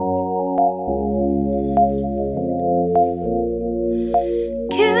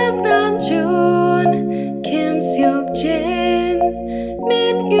Jun, Kim Seok Jin,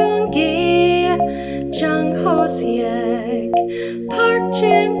 Min Yoon Gi, Jung Ho Siek, Park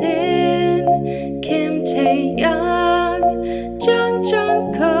Jin Min, Kim Tae Young, Jung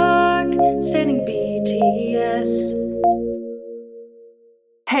Jungkook, standing BTS.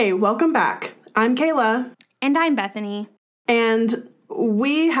 Hey, welcome back. I'm Kayla. And I'm Bethany. And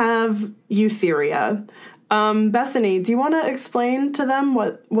we have Eutheorya. Bethany, do you want to explain to them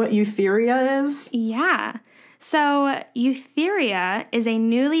what Eutheorya is? Yeah. So, Eutheorya is a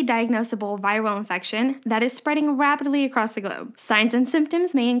newly diagnosable viral infection that is spreading rapidly across the globe. Signs and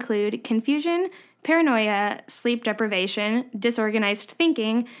symptoms may include confusion, paranoia, sleep deprivation, disorganized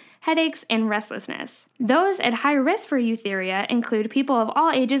thinking, headaches, and restlessness. Those at high risk for Eutheorya include people of all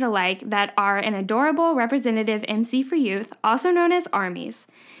ages alike that are an adorable representative MC for youth, also known as ARMYs.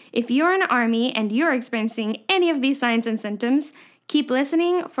 If you're an ARMY and you're experiencing any of these signs and symptoms, keep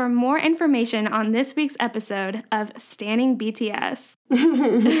listening for more information on this week's episode of Standing BTS.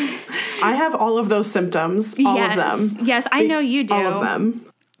 I have all of those symptoms, all of them. Yes, I know you do. All of them.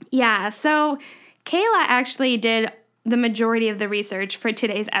 Yeah, so Kayla actually did the majority of the research for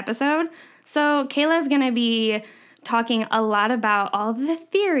today's episode. So Kayla's going to be talking a lot about all of the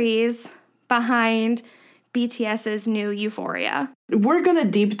theories behind BTS's new Eutheorya. We're going to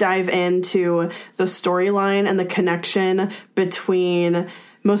deep dive into the storyline and the connection between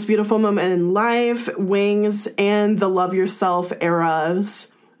Most Beautiful Moment in Life, Wings, and the Love Yourself eras,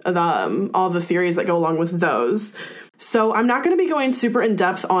 all the theories that go along with those. So I'm not going to be going super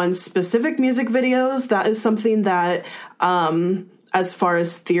in-depth on specific music videos. That is something that, as far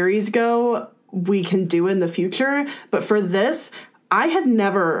as theories go, we can do in the future. But for this, I had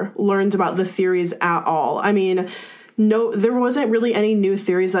never learned about the theories at all. I mean, no, there wasn't really any new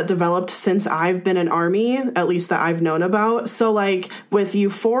theories that developed since I've been an ARMY, at least that I've known about. So, like, with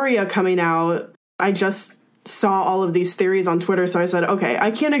Eutheorya coming out, I just saw all of these theories on Twitter, so I said, okay, I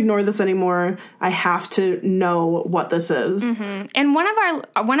can't ignore this anymore. I have to know what this is. Mm-hmm. And one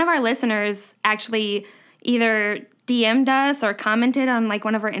of our listeners actually either DM'd us or commented on like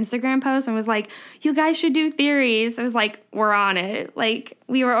one of our Instagram posts and was like, you guys should do theories. I was like, we're on it. Like,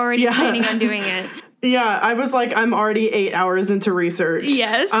 we were already planning on doing it. Yeah, I was like, I'm already 8 hours into research.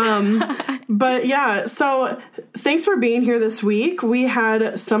 Yes. But yeah, so thanks for being here this week. We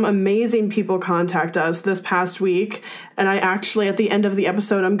had some amazing people contact us this past week. And I actually, at the end of the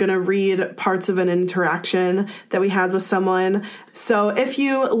episode, I'm going to read parts of an interaction that we had with someone. So if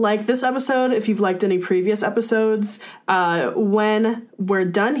you like this episode, if you've liked any previous episodes, when we're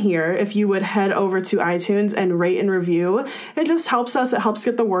done here, if you would head over to iTunes and rate and review, it just helps us. It helps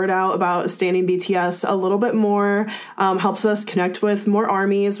get the word out about Standing BTS a little bit more, helps us connect with more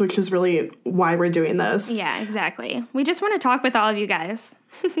ARMYs, which is really why we're doing this. Yeah, exactly. We just want to talk with all of you guys.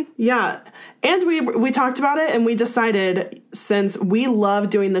 Yeah. And we talked about it and we decided, since we love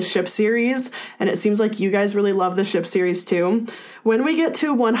doing the ship series, and it seems like you guys really love the ship series too, when we get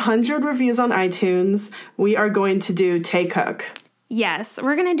to 100 reviews on iTunes, we are going to do Taekook. Yes,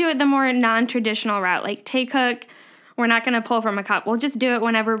 we're going to do it the more non-traditional route, like Taekook. We're not going to pull from a cup. We'll just do it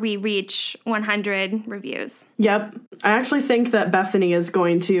whenever we reach 100 reviews. Yep. I actually think that Bethany is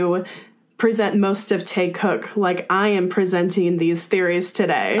going to present most of Taekook like I am presenting these theories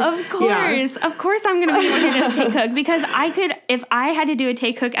today. Of course. Yeah. Of course I'm going to be the one who does Taekook, because I could, if I had to do a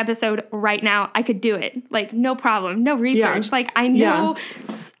Taekook episode right now, I could do it. Like, no problem. No research. Yeah. Like, I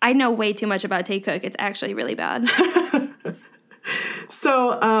know way too much about Taekook. It's actually really bad.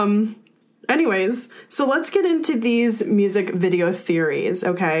 So, anyways, so let's get into these music video theories,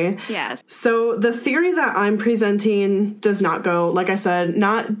 okay? Yes. So the theory that I'm presenting does not go, like I said,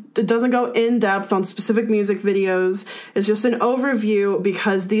 it doesn't go in depth on specific music videos. It's just an overview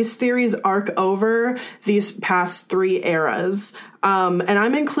because these theories arc over these past 3 eras. And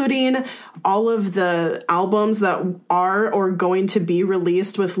I'm including all of the albums that are or going to be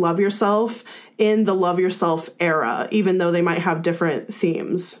released with Love Yourself in the Love Yourself era, even though they might have different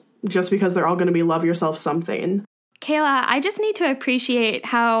themes, just because they're all going to be Love Yourself something. Kayla, I just need to appreciate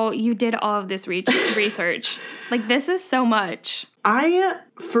how you did all of this research. Like, this is so much.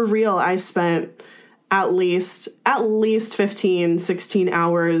 For real, I spent at least 15, 16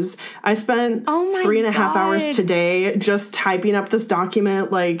 hours. I spent 3.5 hours today just typing up this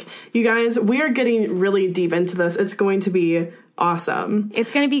document. Like, you guys, we are getting really deep into this. It's going to be awesome. It's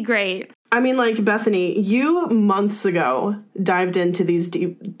going to be great. I mean, like, Bethany, you months ago dived into these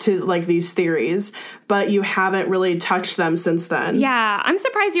theories, but you haven't really touched them since then. Yeah, I'm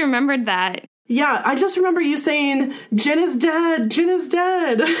surprised you remembered that. Yeah, I just remember you saying, Jin is dead, Jin is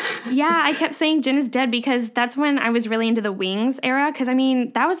dead. Yeah, I kept saying Jin is dead because that's when I was really into the Wings era. Because, I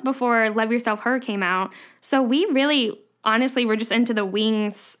mean, that was before Love Yourself, Her came out. So we really, honestly, were just into the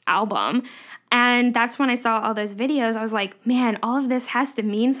Wings album. And that's when I saw all those videos. I was like, man, all of this has to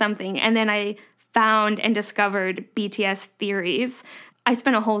mean something. And then I found and discovered BTS theories. I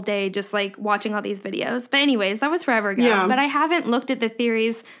spent a whole day just like watching all these videos. But anyways, that was forever ago. Yeah. But I haven't looked at the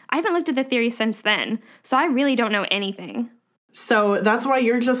theories. I haven't looked at the theories since then. So I really don't know anything. So that's why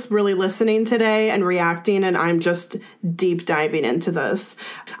you're just really listening today and reacting, and I'm just deep diving into this.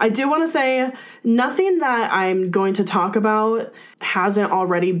 I do want to say nothing that I'm going to talk about hasn't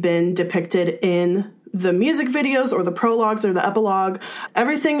already been depicted in the music videos or the prologues or the epilogue.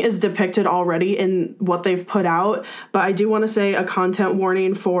 Everything is depicted already in what they've put out, but I do want to say a content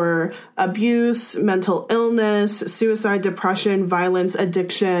warning for abuse, mental illness, suicide, depression, violence,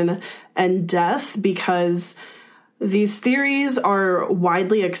 addiction, and death, because these theories are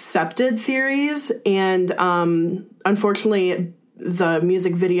widely accepted theories, and unfortunately, the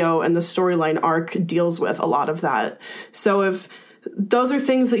music video and the storyline arc deals with a lot of that. So if those are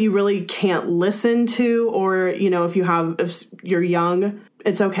things that you really can't listen to, or, you know, if you're young,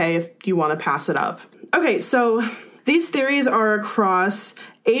 it's okay if you want to pass it up. Okay, so these theories are across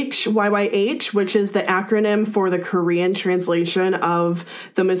HYYH, which is the acronym for the Korean translation of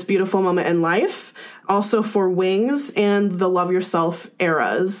The Most Beautiful Moment in Life, also for Wings and the Love Yourself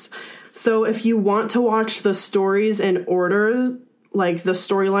eras. So if you want to watch the stories in order, like the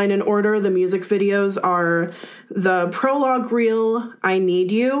storyline in order, the music videos are the prologue reel, I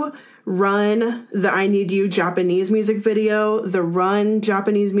Need You, Run, the I Need You Japanese music video, the Run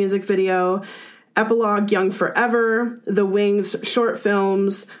Japanese music video, epilogue Young Forever, the Wings short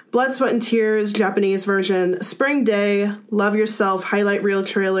films, Blood, Sweat, and Tears Japanese version, Spring Day, Love Yourself highlight reel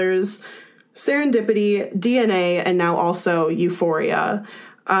trailers, Serendipity, DNA, and now also Eutheorya.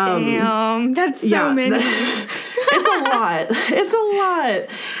 Damn, that's so many. It's a lot. It's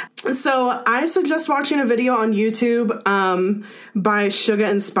a lot. So I suggest watching a video on YouTube by Suga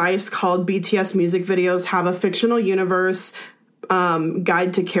and Spice called BTS Music Videos Have a Fictional Universe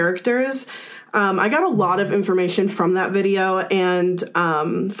Guide to Characters. I got a lot of information from that video, and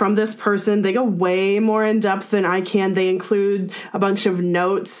from this person, they go way more in depth than I can. They include a bunch of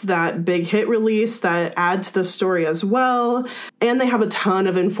notes that Big Hit released that add to the story as well, and they have a ton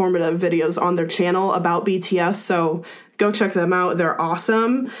of informative videos on their channel about BTS, so go check them out. They're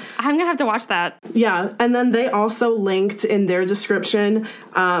awesome. I'm gonna have to watch that. Yeah, and then they also linked in their description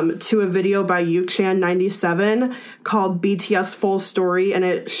to a video by Yuchan97 called BTS Full Story, and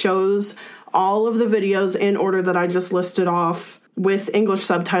it shows all of the videos in order that I just listed off with English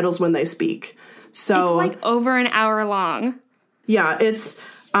subtitles when they speak. So it's like over an hour long. Yeah, it's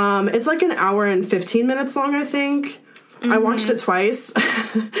like an hour and 15 minutes long, I think. Mm-hmm. I watched it twice.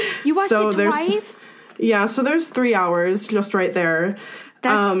 You watched it twice? Yeah, so there's 3 hours just right there.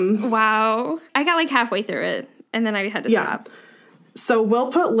 That's, wow. I got like halfway through it, and then I had to stop. So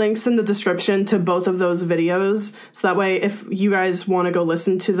we'll put links in the description to both of those videos, so that way if you guys want to go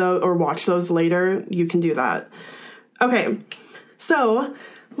listen to those or watch those later, you can do that. Okay, so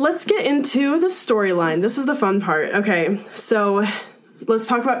let's get into the storyline. This is the fun part. Okay, so let's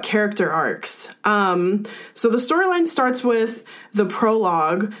talk about character arcs. So the storyline starts with the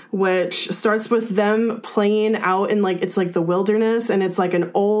prologue, which starts with them playing out in it's like the wilderness, and it's like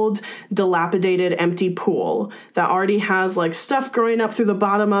an old, dilapidated, empty pool that already has like stuff growing up through the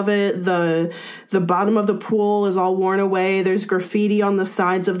bottom of it. The bottom of the pool is all worn away. There's graffiti on the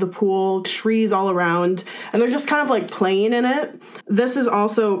sides of the pool, trees all around, and they're just kind of like playing in it.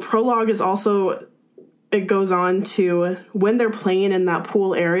 Prologue is also, it goes on to when they're playing in that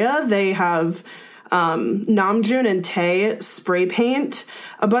pool area, they have Namjoon and Tae spray paint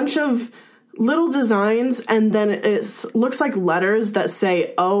a bunch of little designs, and then it looks like letters that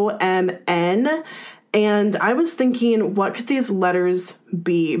say OMN. And I was thinking, what could these letters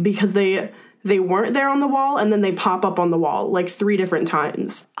be? Because they weren't there on the wall, and then they pop up on the wall like 3 different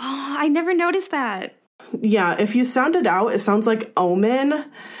times. Oh, I never noticed that. Yeah, if you sound it out, it sounds like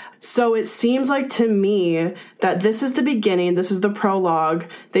omen. So it seems like to me that this is the beginning, this is the prologue.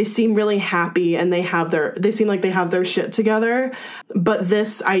 They seem really happy, and they seem like they have their shit together. But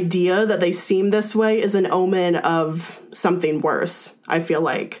this idea that they seem this way is an omen of something worse, I feel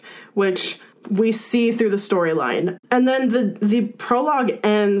like, which we see through the storyline. And then the prologue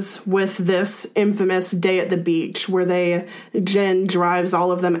ends with this infamous day at the beach where Jin drives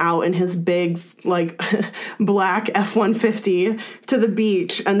all of them out in his big, black F-150 to the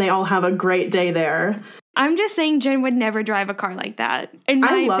beach, and they all have a great day there. I'm just saying Jin would never drive a car like that, in my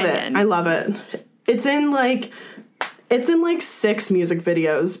opinion. I love it. It's in, like 6 music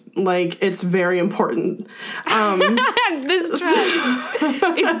videos. Like, it's very important. This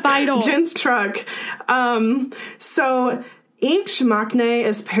truck. It's vital. Jin's truck. So each maknae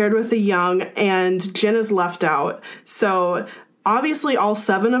is paired with a young, and Jin is left out. So obviously all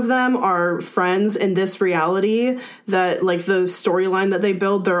 7 of them are friends in this reality, that, like, the storyline that they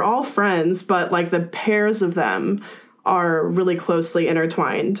build, they're all friends, but, like, the pairs of them are really closely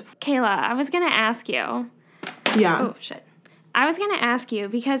intertwined. Kayla, I was going to ask you. Yeah. Oh, shit. I was going to ask you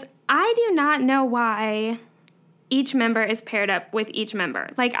because I do not know why each member is paired up with each member.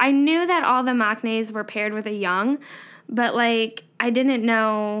 Like, I knew that all the maknaes were paired with a young, but, like, I didn't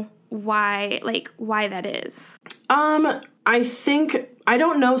know why that is. I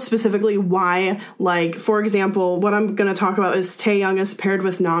don't know specifically why, like, for example, what I'm going to talk about is Taeyoung is paired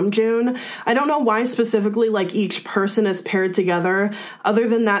with Namjoon. I don't know why specifically, like, each person is paired together, other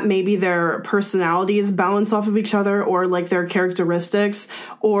than that maybe their personalities balance off of each other, or, like, their characteristics,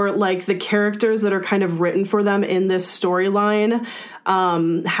 or, like, the characters that are kind of written for them in this storyline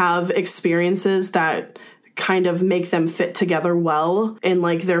have experiences that kind of make them fit together well in,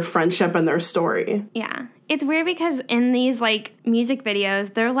 like, their friendship and their story. Yeah. It's weird because in these, like, music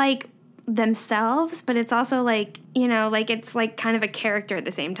videos, they're, like, themselves, but it's also, like, you know, like, it's, like, kind of a character at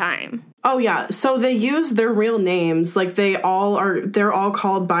the same time. Oh, yeah. So they use their real names. Like, they're all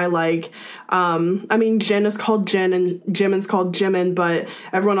called by, like, Jin is called Jin and Jimin's called Jimin, but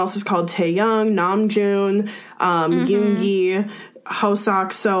everyone else is called Taeyoung, Namjoon, Yoongi,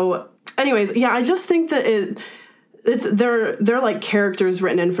 Hoseok. So anyways, yeah, I just think that they're like characters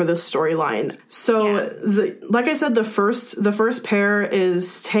written in for this storyline. So like I said, the first pair is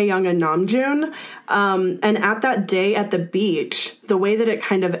Taeyoung and Namjoon. And at that day at the beach, the way that it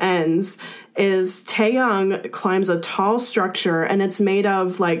kind of ends is Taeyoung climbs a tall structure, and it's made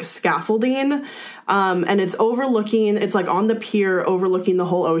of, like, scaffolding. And it's like on the pier overlooking the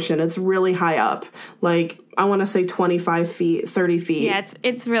whole ocean. It's really high up. Like, I want to say 25 feet, 30 feet. Yeah,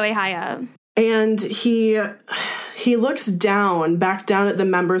 it's really high up. And he looks back down at the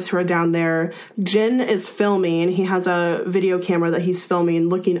members who are down there. Jin is filming. He has a video camera that he's filming,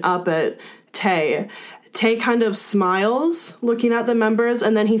 looking up at Tae. Tae kind of smiles, looking at the members,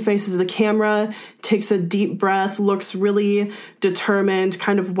 and then he faces the camera, takes a deep breath, looks really determined,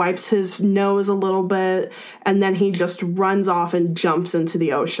 kind of wipes his nose a little bit, and then he just runs off and jumps into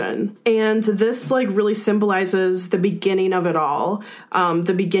the ocean. And this, like, really symbolizes the beginning of it all,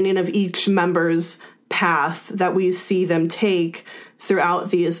 the beginning of each member's path that we see them take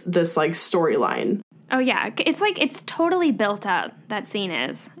throughout this like, storyline. Oh, yeah. It's like, it's totally built up, that scene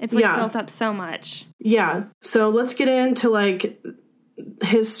is. It's, like, built up so much. Yeah. So let's get into, like,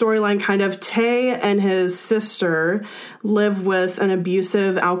 his storyline kind of. Tae and his sister live with an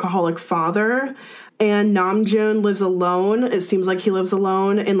abusive alcoholic father, and Namjoon lives alone. It seems like he lives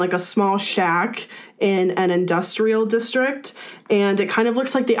alone in, like, a small shack in an industrial district, and it kind of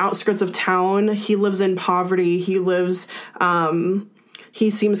looks like the outskirts of town. He lives in poverty. He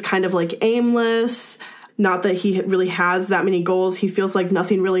seems kind of, like, aimless. Not that he really has that many goals. He feels like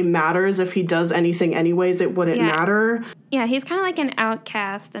nothing really matters. If he does anything anyways, it wouldn't matter. Yeah, he's kind of like an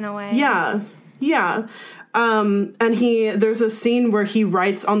outcast in a way. Yeah. And there's a scene where he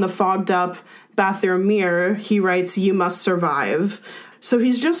writes on the fogged up bathroom mirror, he writes, "You must survive." So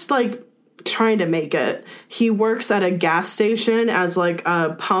he's just, like, trying to make it. He works at a gas station as, like,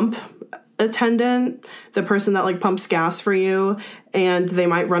 a pump attendant, the person that, like, pumps gas for you, and they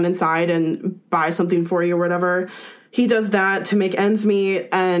might run inside and buy something for you or whatever. He does that to make ends meet,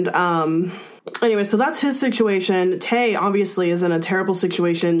 and anyway, so that's his situation. Tae obviously is in a terrible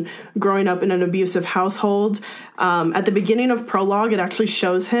situation growing up in an abusive household. At the beginning of prologue, it actually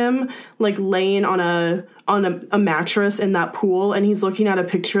shows him, like, laying on a mattress in that pool, and he's looking at a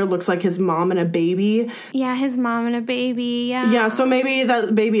picture. It looks like his mom and a baby. Yeah, his mom and a baby, Yeah, so maybe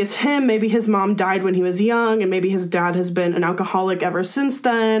that baby is him. Maybe his mom died when he was young, and maybe his dad has been an alcoholic ever since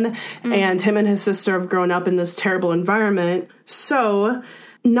then, and him and his sister have grown up in this terrible environment. So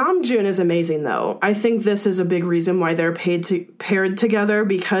Namjoon is amazing, though. I think this is a big reason why they're paired together,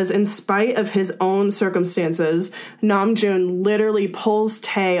 because in spite of his own circumstances, Namjoon literally pulls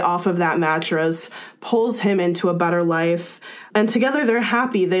Tae off of that mattress, pulls him into a better life, and together they're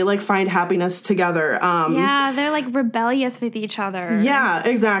happy. They, like, find happiness together. Yeah, they're, like, rebellious with each other. Yeah,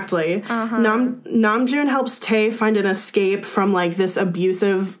 exactly. Namjoon helps Tae find an escape from, like, this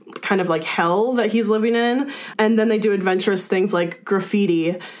abusive kind of like hell that he's living in. And then they do adventurous things like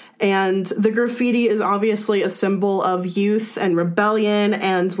graffiti. And the graffiti is obviously a symbol of youth and rebellion.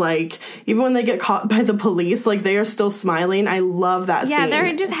 And, like, even when they get caught by the police, like, they are still smiling. I love that scene. Yeah,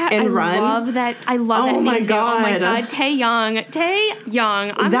 they're just I love that. I love that scene, my too. God. Oh, my God. Tae Young.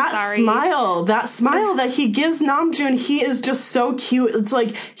 I'm that sorry. That smile that he gives Namjoon, he is just so cute. It's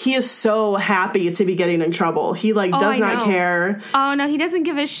like he is so happy to be getting in trouble. He, like, does not care. Oh, no, he doesn't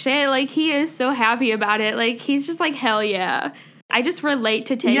give a shit. Like, he is so happy about it. Like, he's just like, hell yeah. I just relate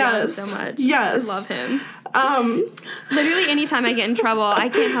to Tae Young so much. Yes. I love him. Literally anytime I get in trouble, I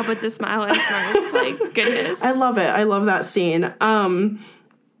can't help but to smile and smirk. Like, goodness. I love it. I love that scene.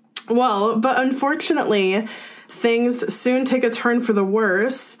 Well, but unfortunately, things soon take a turn for the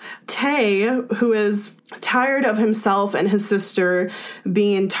worse. Tae, who is tired of himself and his sister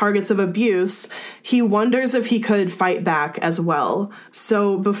being targets of abuse, he wonders if he could fight back as well.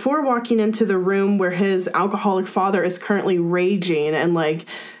 So before walking into the room where his alcoholic father is currently raging and, like,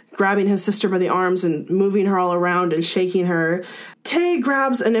 grabbing his sister by the arms and moving her all around and shaking her, Tae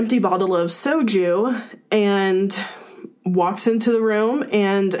grabs an empty bottle of soju and walks into the room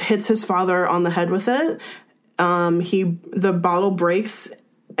and hits his father on the head with it. The bottle breaks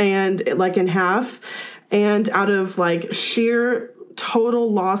and like in half, and out of like sheer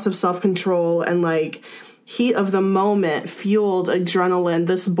total loss of self-control and like heat of the moment, fueled adrenaline,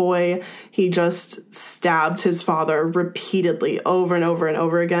 this boy, he just stabbed his father repeatedly over and over and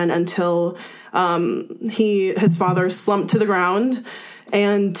over again until his father slumped to the ground.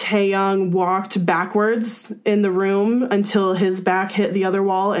 And Taeyong walked backwards in the room until his back hit the other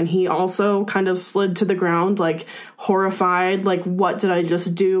wall, and he also kind of slid to the ground, like, horrified, like, what did I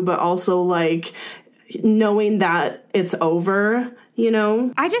just do? But also, like, knowing that it's over, you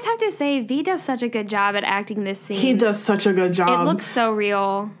know? I just have to say, V does such a good job at acting this scene. He does such a good job. It looks so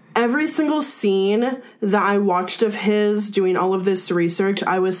real. Every single scene that I watched of his doing all of this research,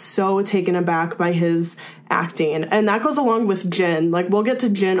 I was so taken aback by his acting. And that goes along with Jin. Like, we'll get to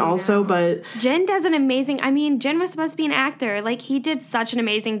Jin also, but... Jin does an amazing... I mean, Jin was supposed to be an actor. Like, he did such an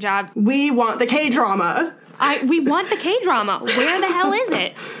amazing job. We want the K-drama. We want the K-drama. Where the hell is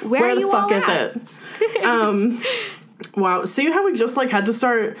it? Where the fuck is it? Wow. See how we just, like, had to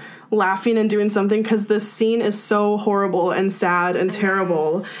start laughing and doing something because this scene is so horrible and sad and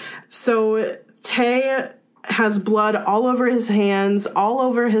terrible. So Tae has blood all over his hands, all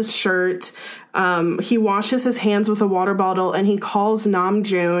over his shirt. He washes his hands with a water bottle and he calls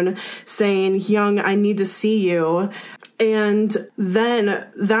Namjoon saying, "Young, I need to see you." And then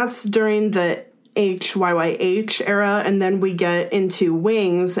that's during the HYYH era, and then we get into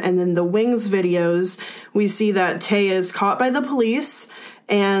Wings, and then the Wings videos, we see that Tae is caught by the police,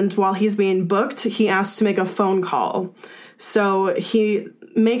 and while he's being booked, he asks to make a phone call. So he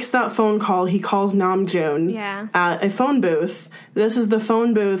makes that phone call. He calls Namjoon at a phone booth. This is the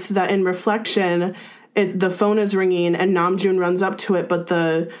phone booth that in reflection, the phone is ringing, and Namjoon runs up to it, but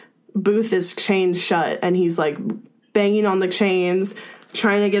the booth is chained shut, and he's like banging on the chains,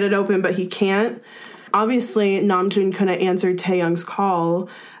 trying to get it open, but he can't. Obviously, Namjoon couldn't answer Taeyoung's call,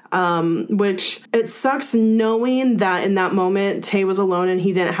 which it sucks knowing that in that moment, Tae was alone and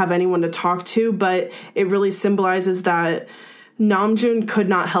he didn't have anyone to talk to, but it really symbolizes that Namjoon could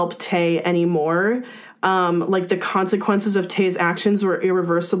not help Tae anymore. Like, the consequences of Tae's actions were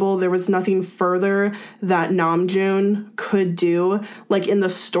irreversible. There was nothing further that Namjoon could do, like, in the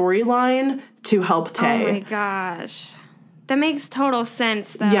storyline to help Tae. Oh my gosh. That makes total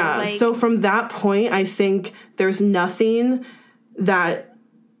sense, though. Yeah, like, so from that point, I think there's nothing that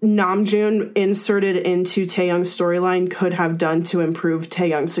Namjoon inserted into Taeyoung's storyline could have done to improve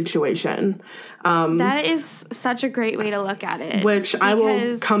Taeyoung's situation. That is such a great way to look at it. Which I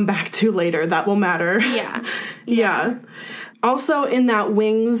will come back to later. That will matter. Yeah. Also, in that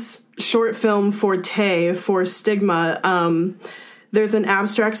Wings short film for Tae, for Stigma, there's an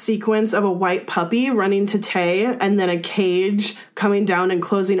abstract sequence of a white puppy running to Tae and then a cage coming down and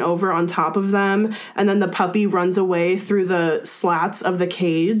closing over on top of them. And then the puppy runs away through the slats of the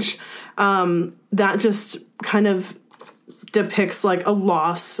cage. That just kind of depicts like a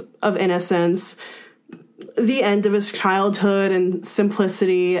loss of innocence, the end of his childhood and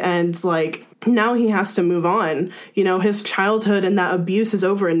simplicity, and like now he has to move on. You know, his childhood and that abuse is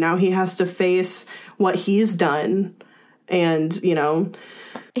over, and now he has to face what he's done. And, you know,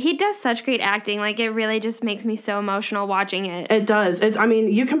 he does such great acting. Like, it really just makes me so emotional watching it. It does. I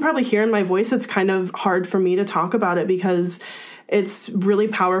mean, you can probably hear in my voice it's kind of hard for me to talk about it because it's really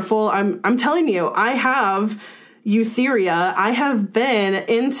powerful. I'm telling you, I have Eutheorya. I have been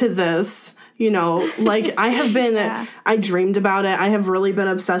into this, Like I have been, I dreamed about it. I have really been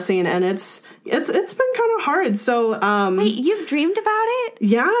obsessing, and it's been kind of hard. So, wait, you've dreamed about it?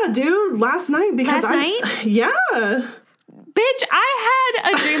 Yeah, dude, last night because last night? Yeah. Bitch, I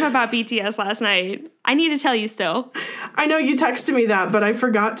had a dream about BTS last night. I need to tell you still. I know you texted me that, but I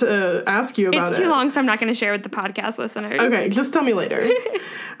forgot to ask you about it. It's too long, so I'm not going to share with the podcast listeners. Okay, just tell me later.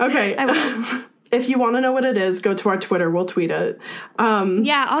 Okay. I will. If you want to know what it is, go to our Twitter. We'll tweet it.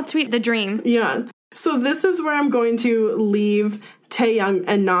 Yeah, I'll tweet the dream. Yeah. So this is where I'm going to leave Taehyung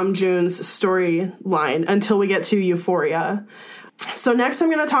and Namjoon's storyline until we get to Eutheorya. So next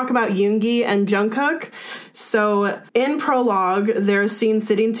I'm going to talk about Yoongi and Jungkook. So in prologue, they're seen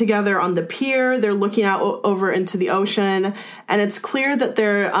sitting together on the pier. They're looking out over into the ocean, and it's clear that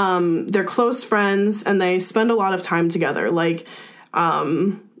they're close friends and they spend a lot of time together. Like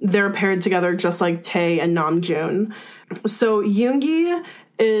they're paired together just like Tae and Namjoon. So Yoongi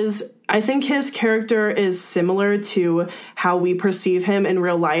I think his character is similar to how we perceive him in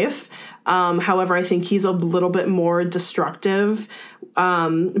real life. However, I think he's a little bit more destructive,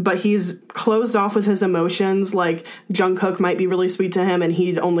 but he's closed off with his emotions. Like Jungkook might be really sweet to him and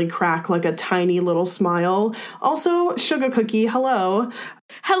he'd only crack like a tiny little smile. Also, Sugar Cookie, hello.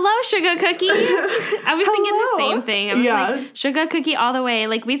 Hello, Sugar Cookie. I was thinking the same thing. I was like, Sugar Cookie all the way.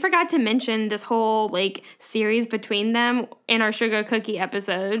 Like, we forgot to mention this whole, like, series between them in our Sugar Cookie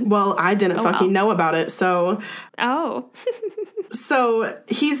episode. Well, I didn't know about it, so... Oh. So,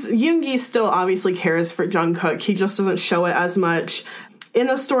 Yoongi still obviously cares for Jungkook. He just doesn't show it as much. In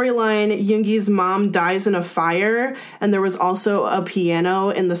the storyline, Yoongi's mom dies in a fire, and there was also a piano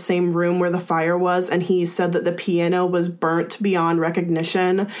in the same room where the fire was, and he said that the piano was burnt beyond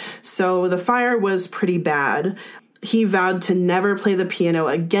recognition, so the fire was pretty bad. He vowed to never play the piano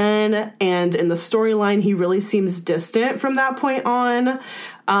again, and in the storyline, he really seems distant from that point on.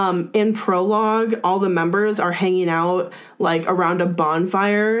 In prologue, all the members are hanging out, like, around a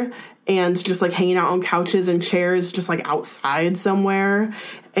bonfire, and just, like, hanging out on couches and chairs, just, like, outside somewhere.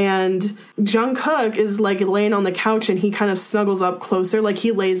 And Jungkook is, like, laying on the couch, and he kind of snuggles up closer. Like,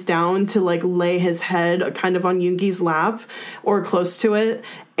 he lays down to, like, lay his head kind of on Yoongi's lap, or close to it.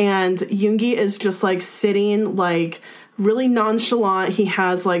 And Yoongi is just, like, sitting, like, really nonchalant. He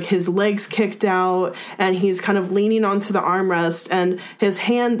has, like, his legs kicked out, and he's kind of leaning onto the armrest, and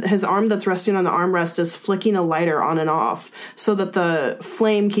his arm that's resting on the armrest is flicking a lighter on and off so that the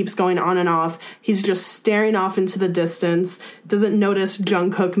flame keeps going on and off. He's just staring off into the distance, doesn't notice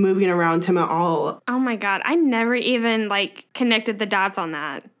Jungkook moving around him at all. Oh my god, I never even, like, connected the dots on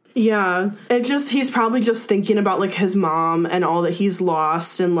that. Yeah, he's probably just thinking about, like, his mom and all that he's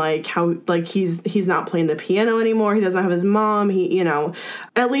lost, and, like, how, like, he's not playing the piano anymore. He doesn't have his mom. He,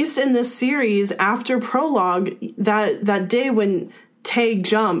 at least in this series, after prologue, that day when Tae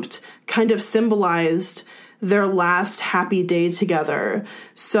jumped kind of symbolized their last happy day together.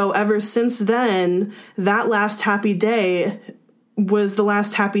 So ever since then, that last happy day was the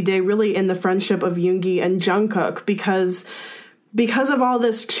last happy day really in the friendship of Yoongi and Jungkook, because of all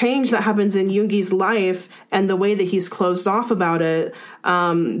this change that happens in Yoongi's life and the way that he's closed off about it,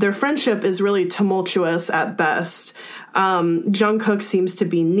 their friendship is really tumultuous at best. Jungkook seems to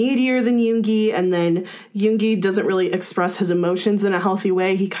be needier than Yoongi, and then Yoongi doesn't really express his emotions in a healthy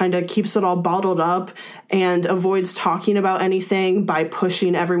way. He kind of keeps it all bottled up and avoids talking about anything by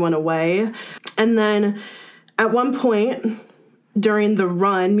pushing everyone away. And then at one point during the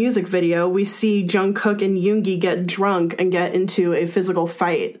Run music video, we see Jungkook and Yoongi get drunk and get into a physical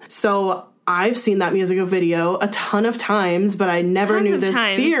fight. So I've seen that music video a ton of times, but I never knew this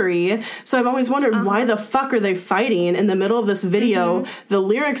theory. So I've always wondered, why the fuck are they fighting in the middle of this video? The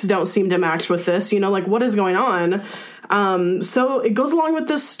lyrics don't seem to match with this, like, what is going on? So it goes along with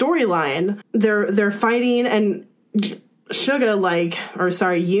this storyline. They're fighting, and Yoongi,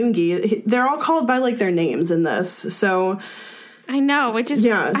 they're all called by, like, their names in this. So I know, which is,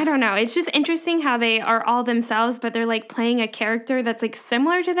 I don't know. It's just interesting how they are all themselves, but they're, like, playing a character that's, like,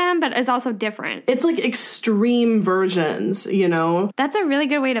 similar to them, but is also different. It's, like, extreme versions, That's a really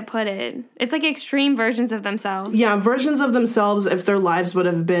good way to put it. It's, like, extreme versions of themselves. Yeah, versions of themselves if their lives would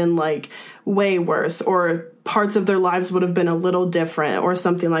have been, like, way worse, or parts of their lives would have been a little different, or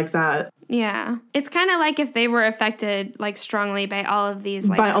something like that. Yeah. It's kind of like if they were affected, like, strongly by all of these,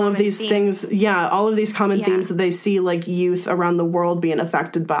 like, by all of these things. Yeah, all of these common themes that they see, like, youth around the world being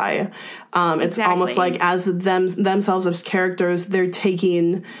affected by. It's almost like as themselves as characters, they're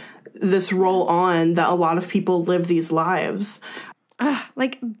taking this role on that a lot of people live these lives.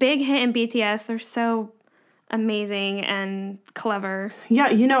 Like, big hit in BTS. They're so amazing and clever. Yeah,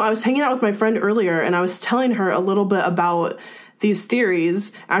 I was hanging out with my friend earlier, and I was telling her a little bit about these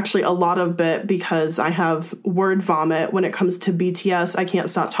theories, actually a lot of it, because I have word vomit when it comes to BTS. I can't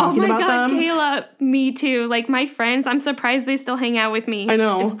stop talking about them. Oh my God, Kayla, me too. Like, my friends, I'm surprised they still hang out with me. I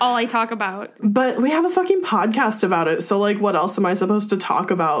know. It's all I talk about. But we have a fucking podcast about it, so, like, what else am I supposed to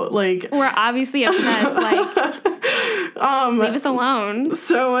talk about? Like, we're obviously obsessed. Like, leave us alone.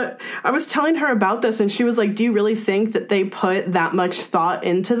 So I was telling her about this, and she was like, do you really think that they put that much thought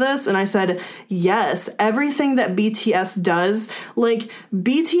into this? And I said, yes. Everything that BTS does, like,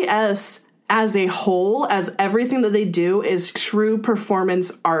 BTS as a whole, as everything that they do is true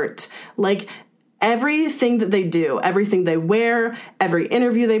performance art. Like, everything that they do, everything they wear, every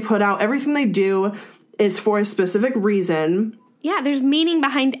interview they put out, everything they do is for a specific reason. Yeah, there's meaning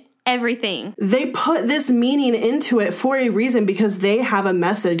behind everything. They put this meaning into it for a reason, because they have a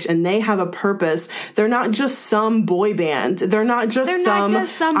message and they have a purpose. They're not just some boy band. They're not just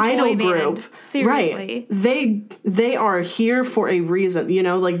some idol group. Seriously. Right. They are here for a reason,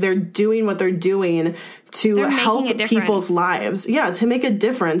 like they're doing what they're doing to help people's lives. Yeah, to make a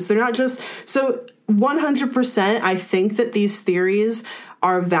difference. They're not just, so 100% I think that these theories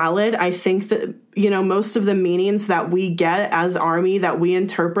are valid. I think that, most of the meanings that we get as ARMY, that we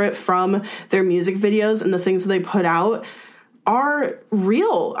interpret from their music videos and the things they put out, are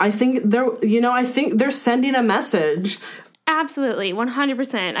real. I think they're sending a message. Absolutely,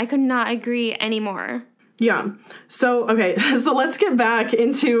 100%. I could not agree anymore. Yeah. So, okay, so let's get back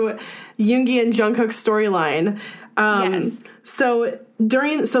into Yoongi and Jungkook's storyline. Yes. So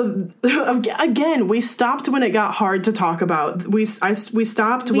again, we stopped when it got hard to talk about. We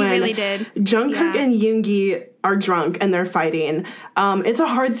stopped when really did. Jungkook and Yoongi are drunk and they're fighting. It's a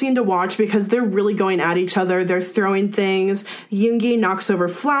hard scene to watch because they're really going at each other. They're throwing things. Yoongi knocks over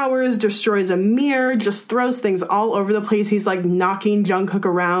flowers, destroys a mirror, just throws things all over the place. He's like knocking Jungkook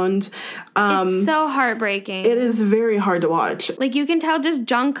around. It's so heartbreaking. It is very hard to watch. Like, you can tell just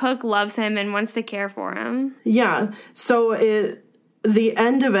Jungkook loves him and wants to care for him. Yeah. So the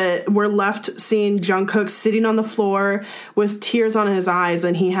end of it, we're left seeing Jungkook sitting on the floor with tears on his eyes,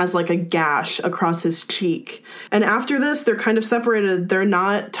 and he has like a gash across his cheek. And after this, they're kind of separated. They're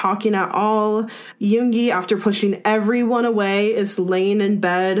not talking at all. Yoongi, after pushing everyone away, is laying in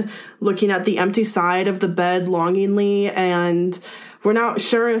bed, looking at the empty side of the bed longingly, and we're not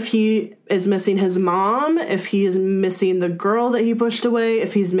sure if he is missing his mom, if he is missing the girl that he pushed away,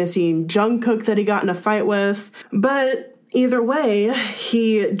 if he's missing Jungkook that he got in a fight with. But either way,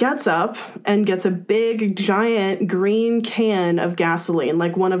 he gets up and gets a big, giant green can of gasoline,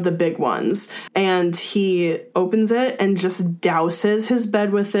 like one of the big ones. And he opens it and just douses his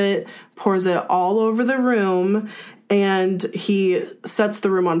bed with it, pours it all over the room, and he sets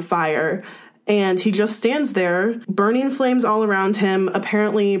the room on fire. And he just stands there, burning flames all around him,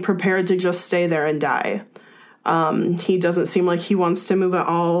 apparently prepared to just stay there and die. He doesn't seem like he wants to move at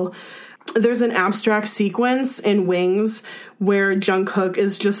all. There's an abstract sequence in Wings where Jungkook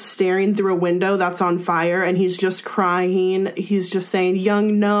is just staring through a window that's on fire, and he's just crying. He's just saying,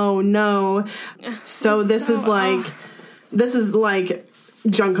 "Young, no." So this is like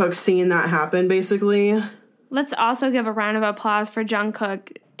Jungkook seeing that happen, basically. Let's also give a round of applause for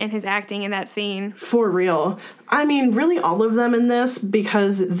Jungkook and his acting in that scene. For real. I mean, really all of them in this,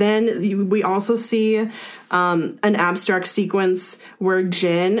 because then we also see an abstract sequence where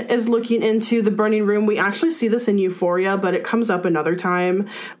Jin is looking into the burning room. We actually see this in Eutheorya, but it comes up another time,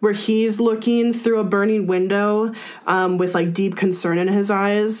 where he's looking through a burning window with like deep concern in his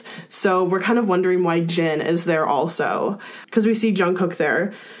eyes. So we're kind of wondering why Jin is there also, because we see Jungkook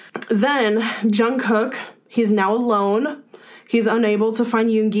there. Then Jungkook, he's now alone. He's unable to find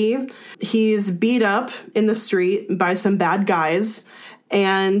Yoongi. He's beat up in the street by some bad guys.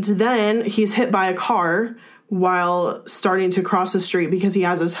 And then he's hit by a car while starting to cross the street because he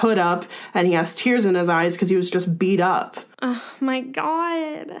has his hood up and he has tears in his eyes because he was just beat up. Oh my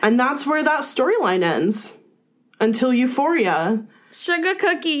God. And that's where that storyline ends. Until Eutheorya. Sugar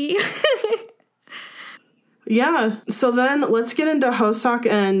cookie. Yeah. So then let's get into Hoseok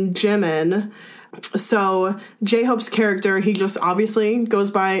and Jimin. So J-Hope's character, he just obviously goes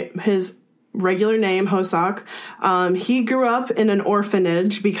by his regular name, Hoseok. He grew up in an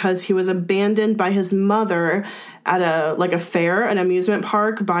orphanage because he was abandoned by his mother at a fair, an amusement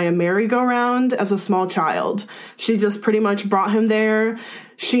park, by a merry-go-round as a small child. She just pretty much brought him there.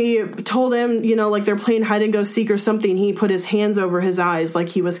 She told him, like they're playing hide and go seek or something. He put his hands over his eyes like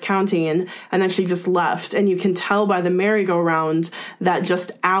he was counting, and then she just left. And you can tell by the merry-go-round that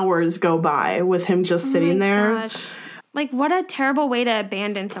just hours go by with him just sitting there. Gosh. Like, what a terrible way to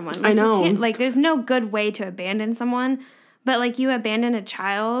abandon someone. Like, I know. Like, there's no good way to abandon someone, but, like, you abandon a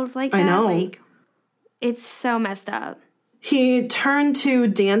child like that. I know. Like, it's so messed up. He turned to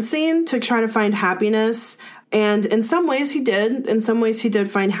dancing to try to find happiness, and in some ways he did. In some ways he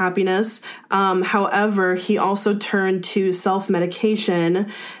did find happiness. However, he also turned to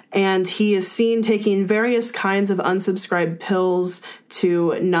self-medication, and he is seen taking various kinds of unsubscribed pills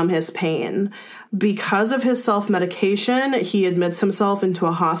to numb his pain. Because of his self-medication, he admits himself into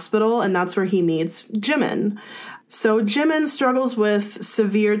a hospital, and that's where he meets Jimin. So Jimin struggles with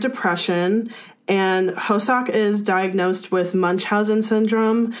severe depression, and Hoseok is diagnosed with Munchausen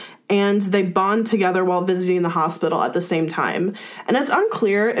syndrome, and they bond together while visiting the hospital at the same time. And it's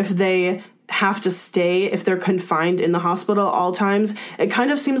unclear if they have to stay, if they're confined in the hospital at all times. It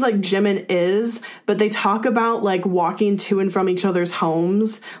kind of seems like Jimin is, but they talk about like walking to and from each other's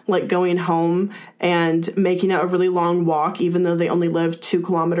homes, like going home and making it a really long walk, even though they only live 2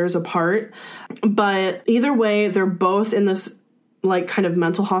 kilometers apart. But either way, they're both in this like kind of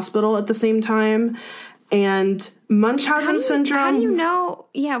mental hospital at the same time. And Munchausen syndrome. How do you know?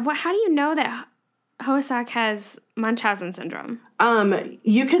 Yeah, how do you know that Hoseok has Munchausen syndrome?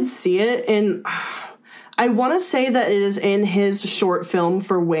 You could see it in. I want to say that it is in his short film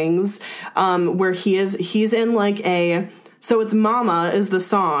for Wings, where he's in like a. So it's Mama is the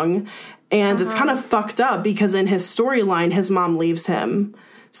song, and it's kind of fucked up because in his storyline, his mom leaves him.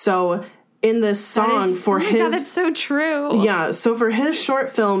 So in this song for his. God, that's so true. Yeah, so for his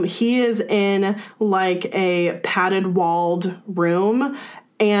short film, he is in like a padded walled room,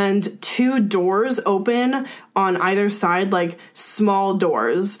 and 2 doors open on either side, like some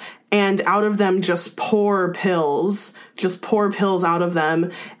doors, and out of them just pour pills out of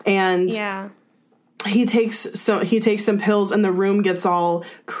them. And yeah, he takes some pills, and the room gets all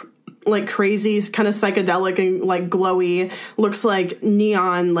like crazy, kind of psychedelic and like glowy, looks like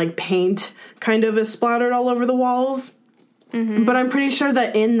neon, like paint kind of is splattered all over the walls. Mm-hmm. But I'm pretty sure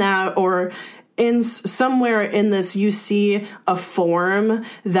that in that, or in somewhere in this, you see a form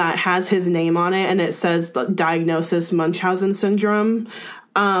that has his name on it, and it says diagnosis Munchausen syndrome.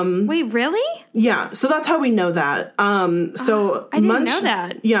 Wait, really? Yeah, so that's how we know that. So I didn't know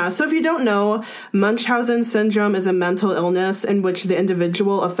that. Yeah, so if you don't know, Munchausen syndrome is a mental illness in which the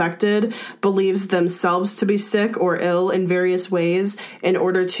individual affected believes themselves to be sick or ill in various ways in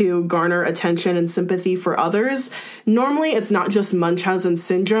order to garner attention and sympathy for others. Normally, it's not just Munchausen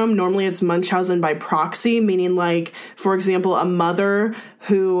syndrome. Normally, it's Munchausen by proxy, meaning like, for example, a mother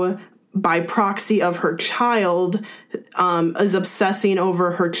who by proxy of her child, is obsessing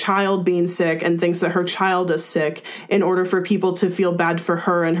over her child being sick and thinks that her child is sick in order for people to feel bad for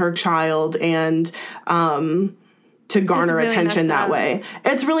her and her child and to garner really attention that way.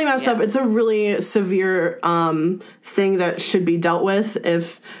 It's really messed up. It's a really severe thing that should be dealt with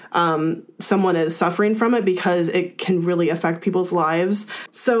if someone is suffering from it, because it can really affect people's lives.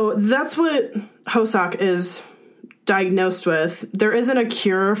 So that's what Hoseok is diagnosed with. There isn't a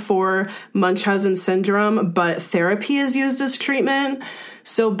cure for Munchausen syndrome, but therapy is used as treatment.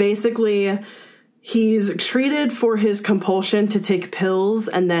 So basically, he's treated for his compulsion to take pills,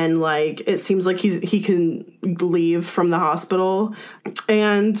 and then like it seems like he can leave from the hospital.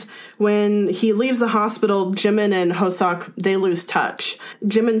 And when he leaves the hospital, Jimin and Hoseok, they lose touch.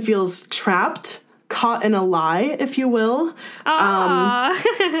 Jimin feels trapped, caught in a lie, if you will.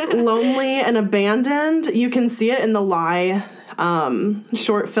 Lonely and abandoned. You can see it in the Lie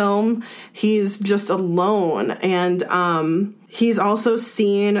short film. He's just alone, and he's also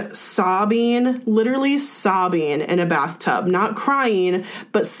seen sobbing, literally sobbing in a bathtub, not crying,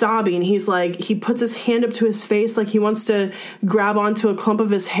 but sobbing. He's like, he puts his hand up to his face like he wants to grab onto a clump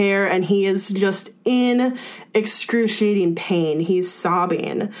of his hair, and he is just in excruciating pain. He's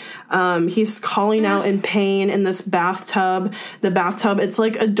sobbing. He's calling out in pain in this bathtub. The bathtub, it's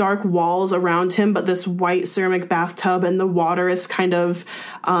like a dark walls around him, but this white ceramic bathtub, and the water is kind of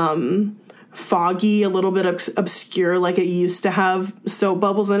foggy, a little bit obscure, like it used to have soap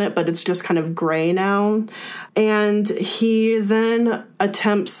bubbles in it, but it's just kind of gray now. And he then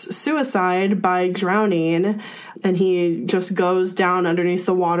attempts suicide by drowning, and he just goes down underneath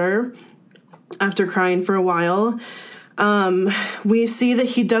the water after crying for a while. We see that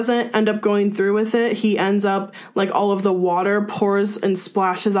he doesn't end up going through with it. He ends up, like, all of the water pours and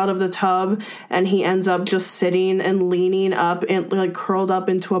splashes out of the tub, and he ends up just sitting and leaning up and, like, curled up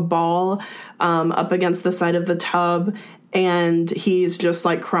into a ball up against the side of the tub, and he's just,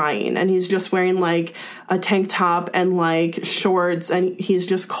 like, crying, and he's just wearing, like, a tank top and, like, shorts, and he's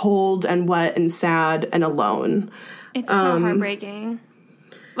just cold and wet and sad and alone. It's so heartbreaking.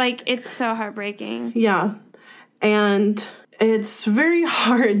 Like, it's so heartbreaking. Yeah. And it's very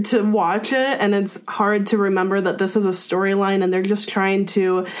hard to watch it, and it's hard to remember that this is a storyline and they're just trying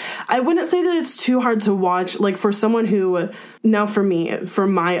to, I wouldn't say that it's too hard to watch, like for someone who, now for me, for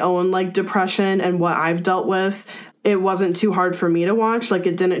my own like depression and what I've dealt with, it wasn't too hard for me to watch. Like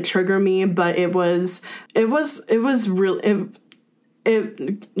it didn't trigger me, but it was real.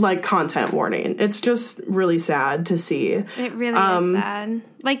 It like content warning. It's just really sad to see. It really is sad.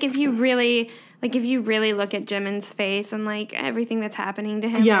 Like if you really look at Jimin's face and like everything that's happening to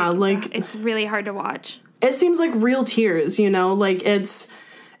him, like it's really hard to watch. It seems like real tears, you know, like it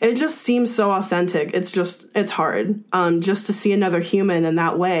just seems so authentic. It's hard just to see another human in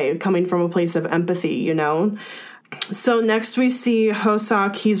that way, coming from a place of empathy, you know. So next we see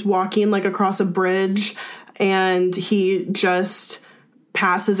Hoseok. He's walking like across a bridge and he just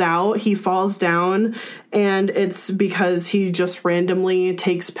passes out. He falls down, and it's because he just randomly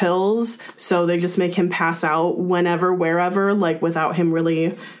takes pills. So they just make him pass out whenever, wherever, like without him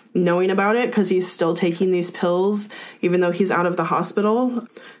really knowing about it, because he's still taking these pills even though he's out of the hospital.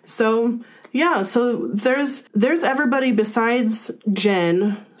 So yeah, so there's everybody besides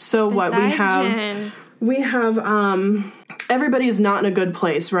Jin. So what we have everybody's not in a good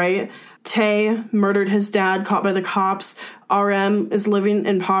place, right? Tae murdered his dad, caught by the cops. RM is living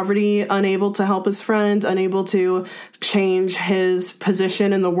in poverty, unable to help his friend, unable to change his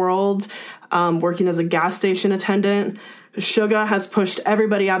position in the world, working as a gas station attendant. Suga has pushed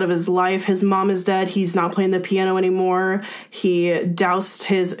everybody out of his life. His mom is dead. He's not playing the piano anymore. He doused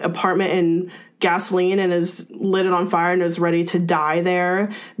his apartment in gasoline and is lit it on fire and is ready to die there.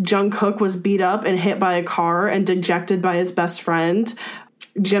 Jungkook was beat up and hit by a car and dejected by his best friend.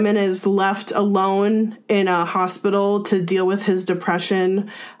 Jimin is left alone in a hospital to deal with his depression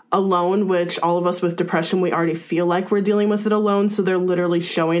alone, which all of us with depression, we already feel like we're dealing with it alone. So they're literally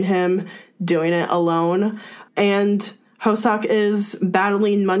showing him doing it alone. And Hoseok is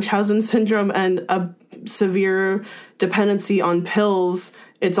battling Munchausen syndrome and a severe dependency on pills.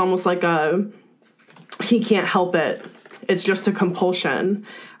 It's almost like he can't help it. It's just a compulsion.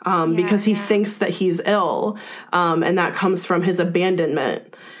 Because he thinks that he's ill, and that comes from his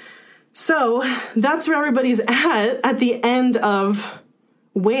abandonment. So that's where everybody's at the end of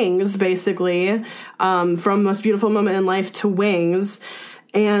Wings, basically, from Most Beautiful Moment in Life to Wings.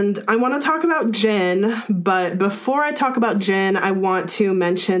 And I want to talk about Jin, but before I talk about Jin, I want to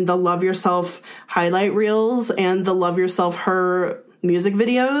mention the Love Yourself highlight reels and the Love Yourself Her music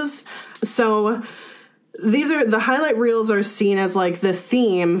videos. So the highlight reels are seen as like the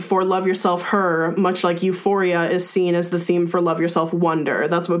theme for Love Yourself Her, much like Eutheorya is seen as the theme for Love Yourself Wonder.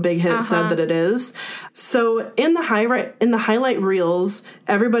 That's what Big Hit said that it is. So in the highlight reels,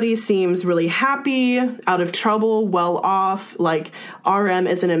 everybody seems really happy, out of trouble, well off. Like RM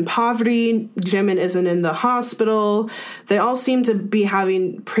isn't in poverty, Jimin isn't in the hospital. They all seem to be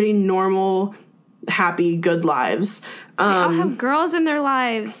having pretty normal, happy, good lives. They all have girls in their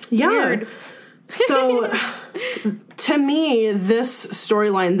lives. Yeah. Weird. So, to me, this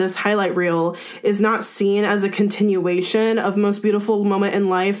storyline, this highlight reel, is not seen as a continuation of Most Beautiful Moment in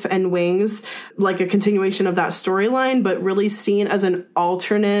Life and Wings, like a continuation of that storyline, but really seen as an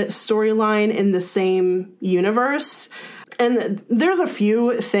alternate storyline in the same universe. And there's a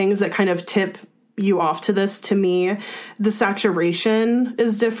few things that kind of tip you off to this. To me, the saturation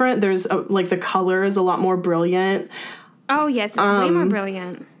is different. There's like the color is a lot more brilliant. Oh, yes, it's way more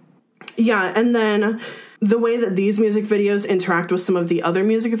brilliant. Yeah, and then the way that these music videos interact with some of the other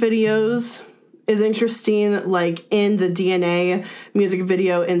music videos is interesting. Like in the DNA music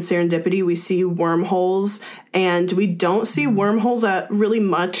video in Serendipity, we see wormholes, and we don't see wormholes really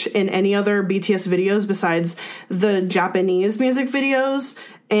much in any other BTS videos besides the Japanese music videos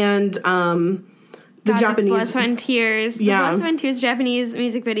and the Japanese Blood, Sweat, and Tears. The Blood, Sweat, and Tears Japanese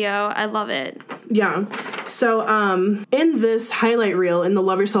music video. I love it. Yeah. So in this highlight reel, in the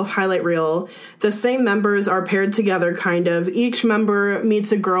Love Yourself highlight reel, the same members are paired together, kind of. Each member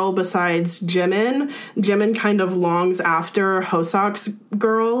meets a girl besides Jimin. Jimin kind of longs after Hoseok's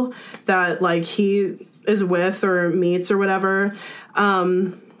girl that, like, he is with or meets or whatever.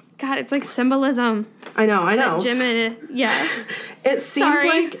 God, it's like symbolism. I know. Jimin, yeah. It seems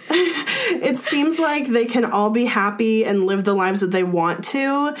like they can all be happy and live the lives that they want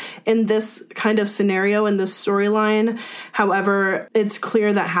to in this kind of scenario, in this storyline. However, it's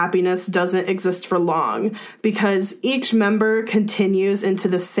clear that happiness doesn't exist for long because each member continues into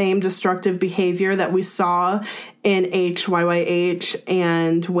the same destructive behavior that we saw in HYYH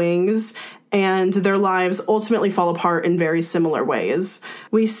and Wings. and their lives ultimately fall apart in very similar ways.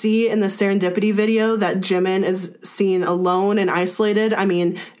 We see in the Serendipity video that Jimin is seen alone and isolated. I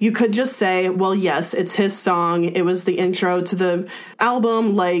mean, you could just say, well, yes, it's his song. It was the intro to the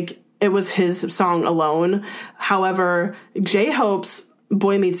album. Like, it was his song alone. However, J-Hope's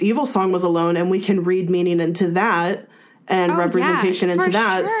Boy Meets Evil song was alone, and we can read meaning into that and representation into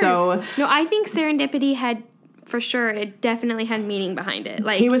that. Sure. So no, I think Serendipity had, for sure, it definitely had meaning behind it.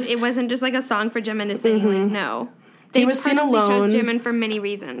 Like, it wasn't just like a song for Jimin to sing. Like, no. They was seen alone. chose Jimin for many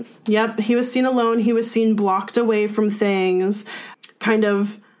reasons. Yep, he was seen alone. He was seen blocked away from things, kind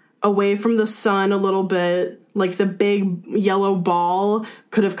of away from the sun a little bit. Like, the big yellow ball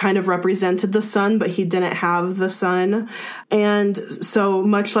could have kind of represented the sun, but he didn't have the sun. And so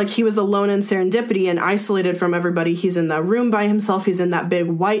much like he was alone in Serendipity and isolated from everybody, he's in that room by himself. He's in that big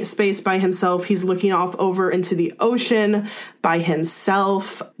white space by himself. He's looking off over into the ocean by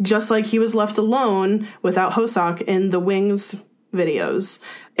himself, just like he was left alone without Hoseok in the Wings videos.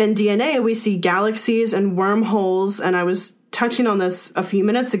 In DNA, we see galaxies and wormholes, and I was touching on this a few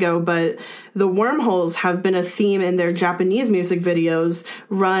minutes ago, but the wormholes have been a theme in their Japanese music videos,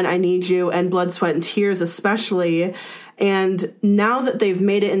 Run, I Need You, and Blood, Sweat, and Tears especially. And now that they've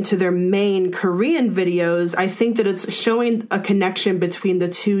made it into their main Korean videos, I think that it's showing a connection between the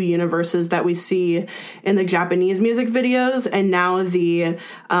two universes that we see in the Japanese music videos and now the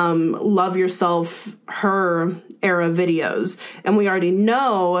Love Yourself, Her era videos. And we already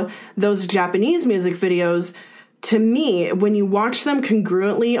know those Japanese music videos, to me, when you watch them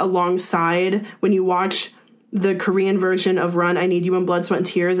congruently alongside, when you watch the Korean version of Run, I Need You, and Blood, Sweat, and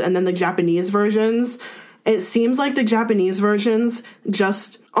Tears, and then the Japanese versions, it seems like the Japanese versions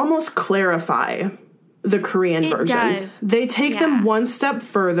just almost clarify the Korean versions. Does. They take them one step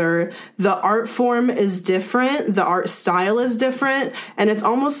further. The art form is different. The art style is different. And it's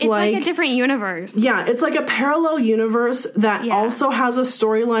almost like a different universe. Yeah, it's like a parallel universe that also has a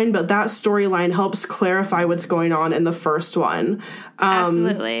storyline, but that storyline helps clarify what's going on in the first one.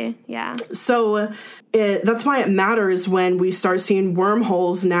 Absolutely, yeah. So that's why it matters when we start seeing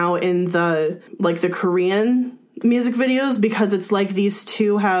wormholes now in the Korean music videos, because it's like these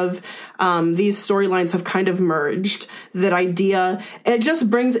two have these storylines have kind of merged. That idea,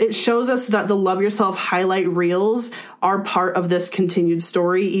 it shows us that the Love Yourself highlight reels are part of this continued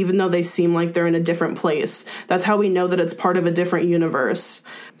story, even though they seem like they're in a different place. That's how we know that it's part of a different universe.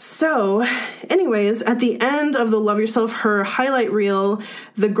 So anyways, at the end of the Love Yourself, Her highlight reel,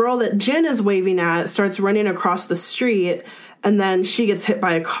 the girl that Jin is waving at starts running across the street, and then she gets hit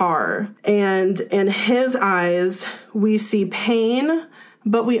by a car. And in his eyes, we see pain,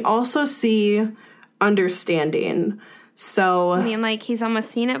 but we also see understanding. So, I mean, like, he's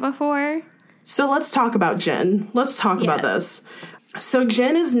almost seen it before. So let's talk about Jin. Let's talk about this. So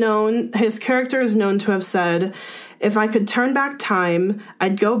Jin is known, his character is known to have said, if I could turn back time,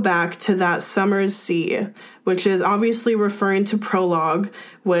 I'd go back to that summer's sea, which is obviously referring to Prologue,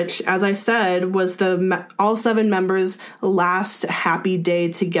 which, as I said, was all 7 members' last happy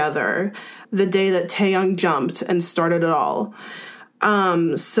day together, the day that Taeyong jumped and started it all.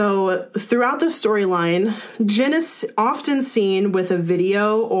 So throughout the storyline, Jin is often seen with a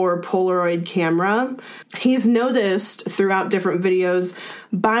video or Polaroid camera. He's noticed throughout different videos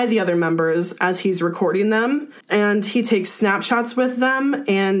by the other members as he's recording them, and he takes snapshots with them.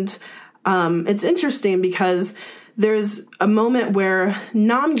 And it's interesting because there's a moment where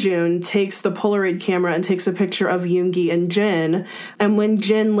Namjoon takes the Polaroid camera and takes a picture of Yoongi and Jin. And when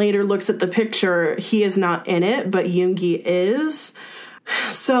Jin later looks at the picture, he is not in it, but Yoongi is.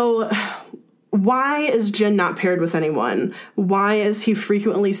 So why is Jin not paired with anyone? Why is he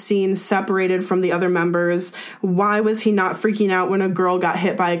frequently seen separated from the other members? Why was he not freaking out when a girl got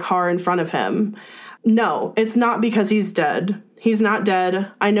hit by a car in front of him? No, it's not because he's dead. He's not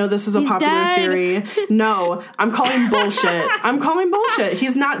dead. I know this is a popular theory. No, I'm calling bullshit.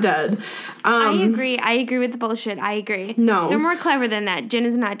 He's not dead. I agree. I agree with the bullshit. I agree. No. They're more clever than that. Jin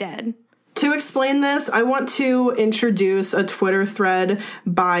is not dead. To explain this, I want to introduce a Twitter thread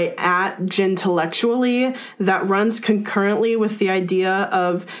by @Jintellectually that runs concurrently with the idea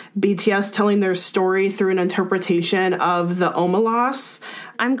of BTS telling their story through an interpretation of the Omelas.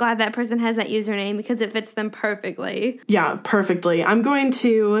 I'm glad that person has that username because it fits them perfectly. Yeah, perfectly. I'm going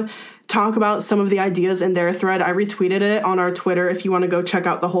to talk about some of the ideas in their thread. I retweeted it on our Twitter if you want to go check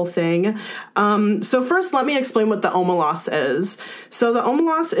out the whole thing. So first, let me explain what the Omelas is. So the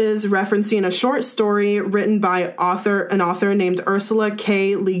Omelas is referencing a short story written by an author named Ursula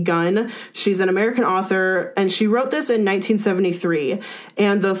K. Lee Gunn. She's an American author, and she wrote this in 1973.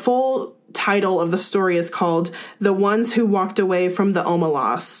 And the full title of the story is called The Ones Who Walked Away from the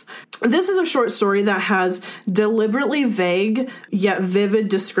Omelas. This is a short story that has deliberately vague yet vivid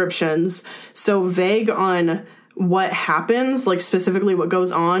descriptions. So vague on what happens, like specifically what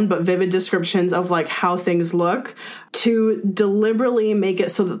goes on, but vivid descriptions of like how things look, to deliberately make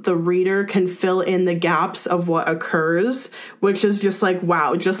it so that the reader can fill in the gaps of what occurs, which is just like,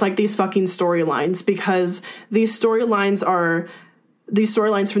 wow, just like these fucking storylines, because these storylines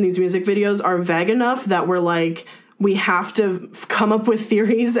from these music videos are vague enough that we're like, we have to come up with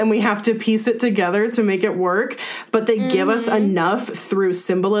theories and we have to piece it together to make it work. But they give us enough through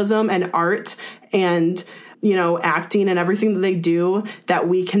symbolism and art and, you know, acting and everything that they do that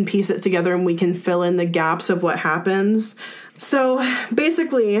we can piece it together and we can fill in the gaps of what happens. So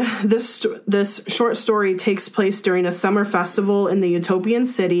basically, this short story takes place during a summer festival in the utopian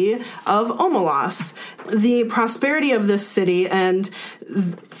city of Omelas. The prosperity of this city, and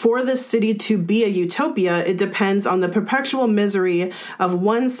for this city to be a utopia, it depends on the perpetual misery of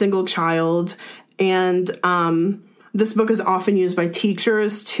one single child. And this book is often used by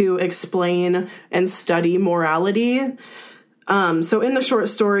teachers to explain and study morality. So in the short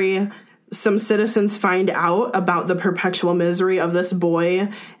story, some citizens find out about the perpetual misery of this boy,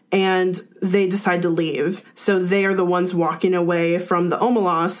 and they decide to leave. So they are the ones walking away from the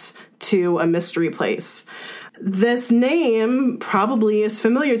Omelas to a mystery place. This name probably is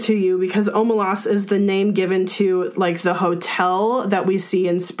familiar to you because Omelas is the name given to like the hotel that we see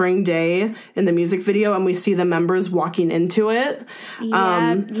in Spring Day in the music video, and we see the members walking into it.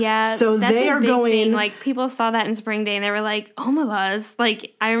 Yeah. So that's they a are big going thing. Like people saw that in Spring Day and they were like, Omelas.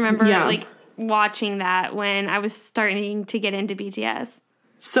 Like I remember like watching that when I was starting to get into BTS.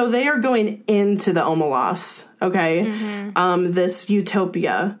 So they are going into the Omelas, okay? This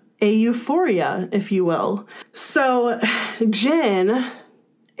utopia. A euphoria, if you will. So Jin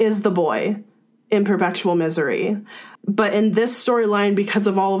is the boy in perpetual misery. But in this storyline, because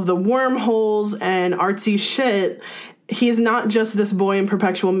of all of the wormholes and artsy shit, he's not just this boy in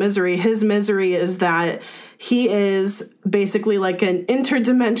perpetual misery. His misery is that he is basically like an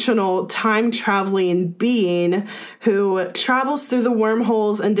interdimensional time-traveling being who travels through the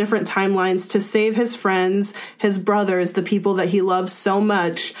wormholes and different timelines to save his friends, his brothers, the people that he loves so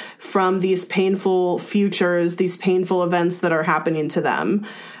much from these painful futures, these painful events that are happening to them.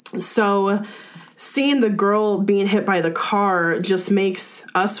 So seeing the girl being hit by the car just makes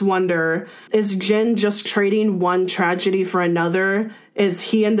us wonder, is Jin just trading one tragedy for another? Is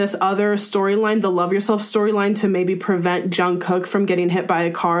he in this other storyline, the Love Yourself storyline, to maybe prevent Jungkook from getting hit by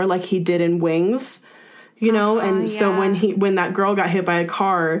a car like he did in Wings? You know? And so when that girl got hit by a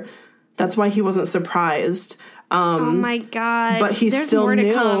car, that's why he wasn't surprised. Oh my God. But he still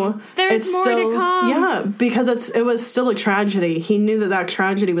knew. There's more to come. Yeah, because it was still a tragedy. He knew that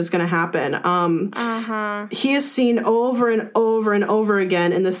tragedy was going to happen. He is seen over and over and over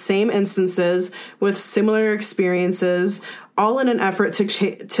again in the same instances with similar experiences, all in an effort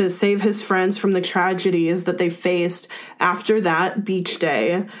to save his friends from the tragedies that they faced after that beach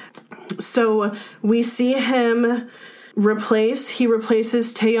day. So we see him replaces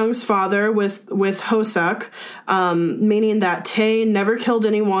Taeyoung's father with Hosuk, meaning that Tae never killed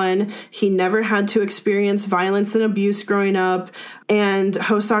anyone, he never had to experience violence and abuse growing up, and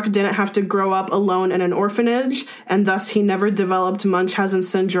Hosuk didn't have to grow up alone in an orphanage, and thus he never developed Munchausen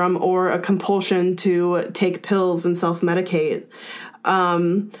syndrome or a compulsion to take pills and self-medicate.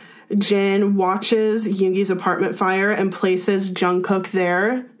 Jin watches Yoongi's apartment fire and places Jungkook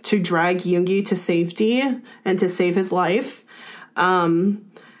there to drag Yoongi to safety and to save his life.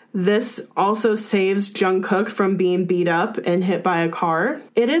 This also saves Jungkook from being beat up and hit by a car.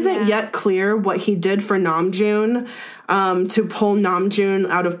 It isn't yet clear what he did for Namjoon to pull Namjoon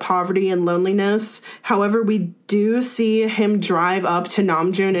out of poverty and loneliness. However, we do see him drive up to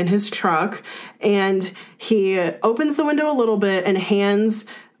Namjoon in his truck, and he opens the window a little bit and hands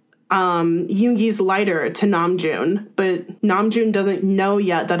Yoongi's lighter to Namjoon, but Namjoon doesn't know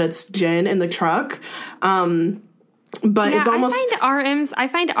yet that it's Jin in the truck. But it's almost I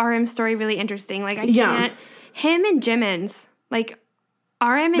find RM's story really interesting. Like I can't him and Jimin's like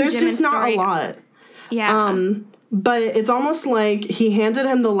RM and there's Jimin's just not story, a lot. Yeah. But it's almost like he handed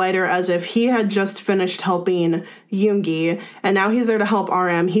him the lighter as if he had just finished helping Yoongi, and now he's there to help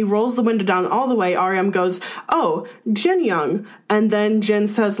RM. He rolls the window down all the way. RM goes, "Oh, Jin Young." And then Jin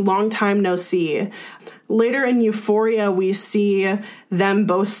says, "Long time no see." Later in Euphoria, we see them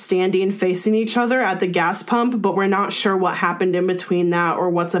both standing facing each other at the gas pump, but we're not sure what happened in between that or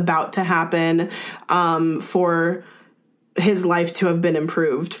what's about to happen for his life to have been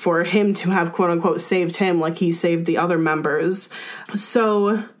improved, for him to have quote unquote saved him like he saved the other members.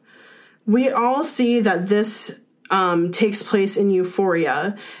 So we all see that this takes place in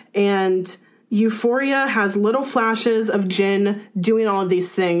Eutheorya, and Eutheorya has little flashes of Jin doing all of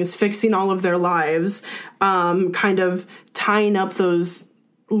these things, fixing all of their lives, kind of tying up those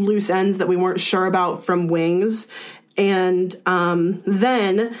loose ends that we weren't sure about from Wings. And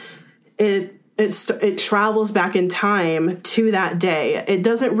then it travels back in time to that day. It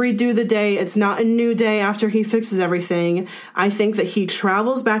doesn't redo the day. It's not a new day after he fixes everything. I think that he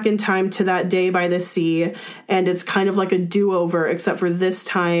travels back in time to that day by the sea, and it's kind of like a do-over, except for this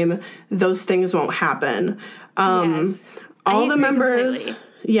time, those things won't happen. Yes. All the members... completely.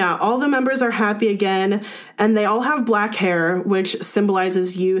 Yeah, all the members are happy again, and they all have black hair, which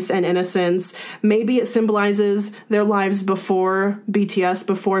symbolizes youth and innocence. Maybe it symbolizes their lives before BTS,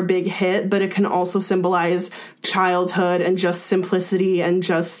 before Big Hit, but it can also symbolize childhood and just simplicity and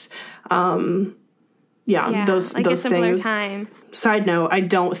just, those like a simpler things. time. Side note, I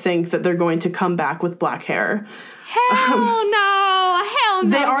don't think that they're going to come back with black hair. Hell no! Hell no!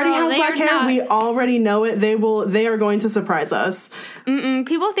 They already have black hair. Not. We already know it. They are going to surprise us.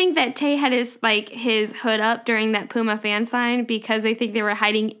 People think that Tae had his hood up during that Puma fan sign because they think they were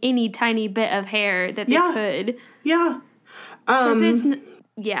hiding any tiny bit of hair that they could. Yeah.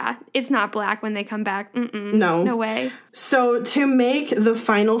 It's not black when they come back. No way. So to make the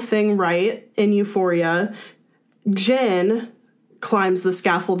final thing right in Eutheorya, Jin climbs the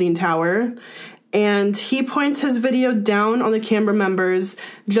scaffolding tower, and he points his video down on the camera members,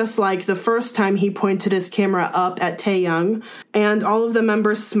 just like the first time he pointed his camera up at Taeyoung. And all of the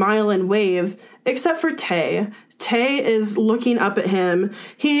members smile and wave, except for Tae. Tae is looking up at him.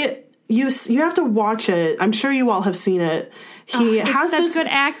 You have to watch it. I'm sure you all have seen it. It's such good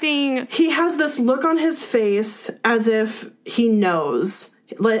acting. He has this look on his face as if he knows.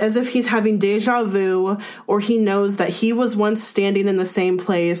 As if he's having deja vu, or he knows that he was once standing in the same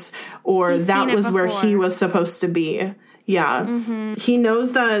place, or that was where he was supposed to be. Yeah. Mm-hmm. He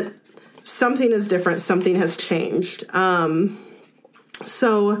knows that something is different, something has changed.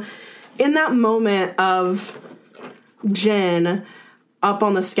 So in that moment of Jin up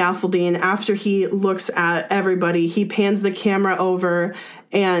on the scaffolding, after he looks at everybody, he pans the camera over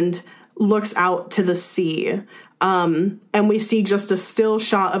and looks out to the sea. And we see just a still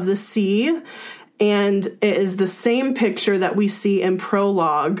shot of the sea, and it is the same picture that we see in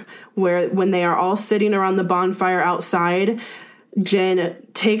prologue, where when they are all sitting around the bonfire outside, Jin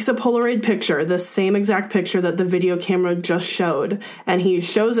takes a Polaroid picture, the same exact picture that the video camera just showed, and he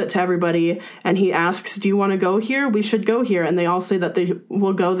shows it to everybody, and he asks, do you want to go here? We should go here. And they all say that they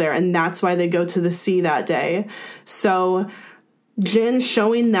will go there, and that's why they go to the sea that day. So Jin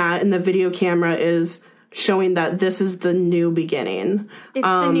showing that in the video camera is showing that this is the new beginning. It's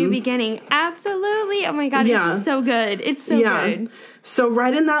the new beginning. Absolutely. Oh my God, it's just so good. It's so good. So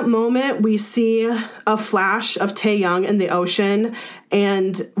right in that moment, we see a flash of Taeyoung in the ocean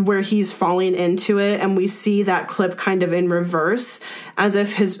and where he's falling into it. And we see that clip kind of in reverse, as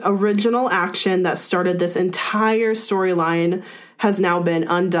if his original action that started this entire storyline has now been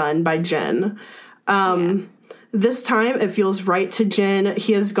undone by Jin. This time, it feels right to Jin.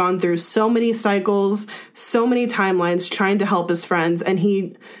 He has gone through so many cycles, so many timelines trying to help his friends, and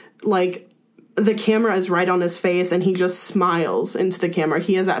he, the camera is right on his face, and he just smiles into the camera.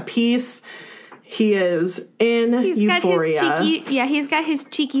 He is at peace. He is in Eutheorya. He's got his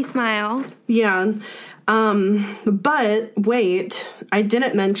cheeky smile. Yeah. But wait, I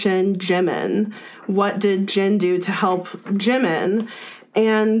didn't mention Jimin. What did Jin do to help Jimin?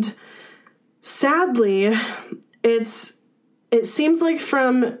 And sadly, it seems like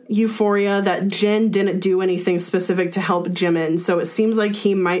from Eutheorya that Jin didn't do anything specific to help Jimin, so it seems like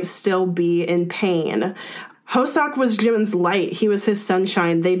he might still be in pain. Hoseok was Jimin's light. He was his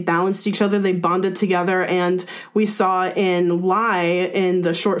sunshine. They balanced each other. They bonded together, and we saw in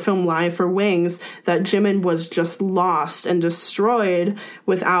the short film Lie for Wings, that Jimin was just lost and destroyed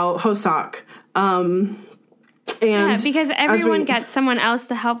without Hoseok. And because everyone gets someone else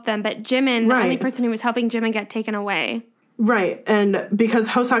to help them, but Jimin, the only person who was helping Jimin, got taken away. Right, and because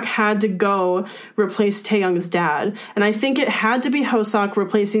Hoseok had to go replace Taeyoung's dad. And I think it had to be Hoseok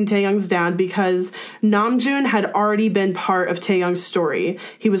replacing Taeyoung's dad because Namjoon had already been part of Taeyoung's story.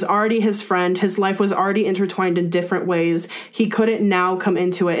 He was already his friend. His life was already intertwined in different ways. He couldn't now come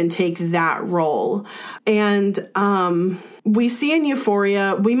into it and take that role. And we see in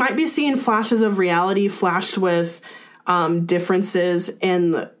Eutheorya, we might be seeing flashes of reality flashed with differences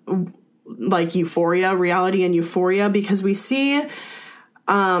in reality and Eutheorya, because we see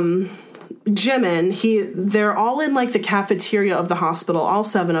Jimin, they're all in like the cafeteria of the hospital, all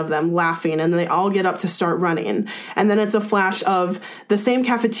 7 of them laughing, and they all get up to start running. And then it's a flash of the same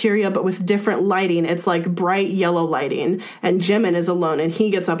cafeteria but with different lighting. It's like bright yellow lighting, and Jimin is alone and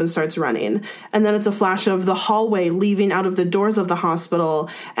he gets up and starts running. And then it's a flash of the hallway leaving out of the doors of the hospital,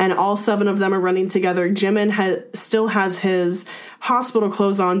 and all 7 of them are running together. Jimin still has his hospital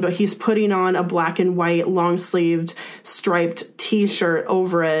clothes on, but he's putting on a black and white long-sleeved striped t-shirt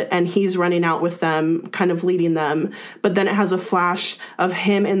over it, and he's running out with them, kind of leading them. But then it has a flash of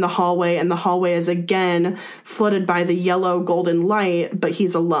him in the hallway, and the hallway is again flooded by the yellow golden light, but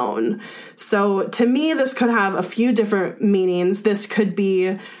he's alone. So to me, this could have a few different meanings. This could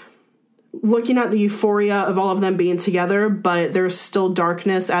be looking at the euphoria of all of them being together, but there's still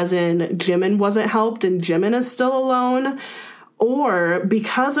darkness, as in Jimin wasn't helped and Jimin is still alone. Or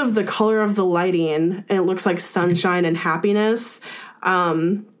because of the color of the lighting, and it looks like sunshine and happiness,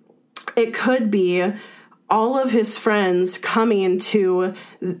 it could be all of his friends coming to,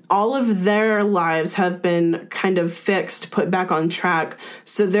 all of their lives have been kind of fixed, put back on track.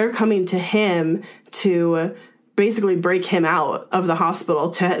 So they're coming to him to basically break him out of the hospital.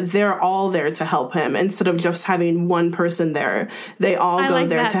 They're all there to help him instead of just having one person there. They all go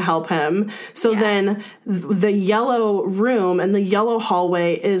there to help him. So then the yellow room and the yellow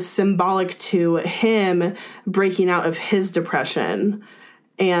hallway is symbolic to him breaking out of his depression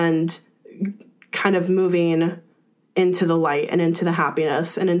and kind of moving into the light and into the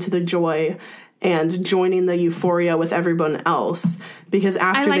happiness and into the joy and joining the euphoria with everyone else. Because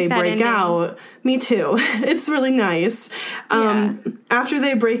after they break out, me too, it's really nice. After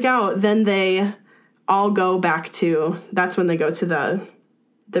they break out, then they all go back to, that's when they go to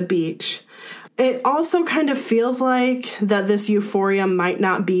the beach. It also kind of feels like that this euphoria might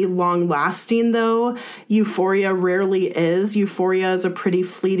not be long-lasting, though. Euphoria rarely is. Euphoria is a pretty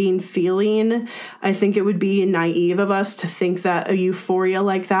fleeting feeling. I think it would be naive of us to think that a euphoria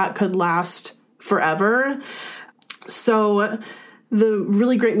like that could last forever. So the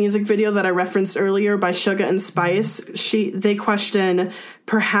really great music video that I referenced earlier by Suga and Spice, they question,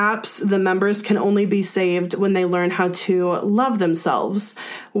 perhaps the members can only be saved when they learn how to love themselves,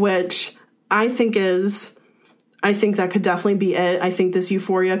 which I think that could definitely be it. I think this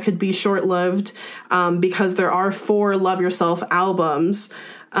euphoria could be short-lived because there are 4 Love Yourself albums.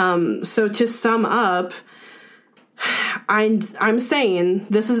 So to sum up, I'm saying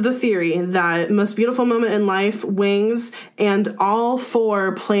this is the theory that Most Beautiful Moment in Life, Wings, and all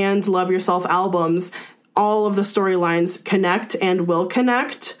 4 planned Love Yourself albums, all of the storylines connect and will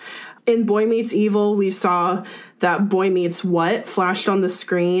connect. In Boy Meets Evil, we saw that Boy Meets What flashed on the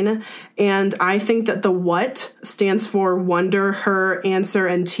screen, and I think that the what stands for wonder, her, answer,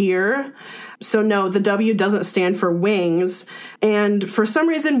 and tear. So no, the W doesn't stand for Wings. And for some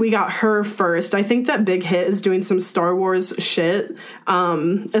reason, we got her first. I think that Big Hit is doing some Star Wars shit,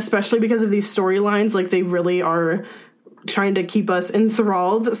 especially because of these storylines. Like, they really are trying to keep us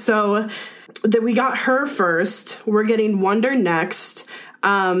enthralled. So that we got her first. We're getting Wonder next.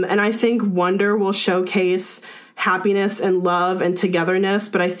 And I think Wonder will showcase happiness and love and togetherness,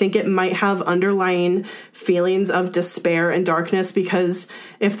 but I think it might have underlying feelings of despair and darkness, because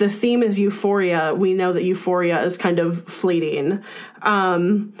if the theme is euphoria, we know that euphoria is kind of fleeting.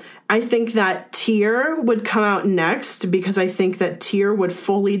 I think that Tear would come out next, because I think that Tear would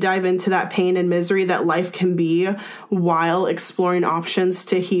fully dive into that pain and misery that life can be while exploring options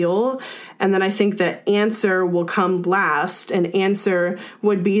to heal. And then I think that Answer will come last, and Answer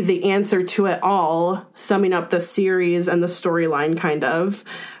would be the answer to it all, summing up the series and the storyline, kind of.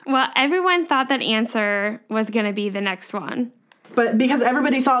 Well, everyone thought that Answer was going to be the next one. But because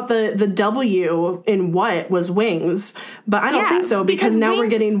everybody thought the W in What was Wings. But I don't think so, because now we're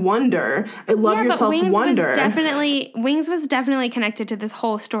getting Wonder. Love Yourself, Wonder. Wings was definitely connected to this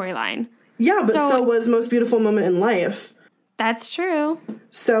whole storyline. Yeah, but so was Most Beautiful Moment in Life. That's true.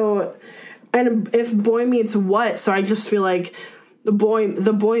 So, and if Boy Meets What, so I just feel like the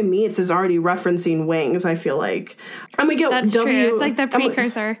Boy Meets is already referencing Wings, I feel like. And we get That's W. True. It's like the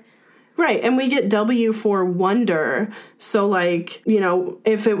precursor. Right, and we get W for wonder. So, like, you know,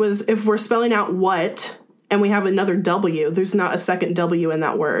 if we're spelling out what and we have another W, there's not a second W in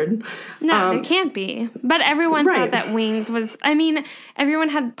that word. No, there can't be. But everyone thought that Wings was, everyone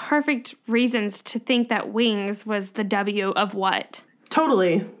had perfect reasons to think that Wings was the W of what.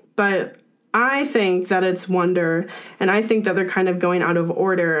 Totally. But I think that it's wonder, and I think that they're kind of going out of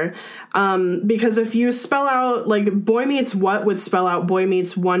order, because if you spell out, like, boy meets what would spell out boy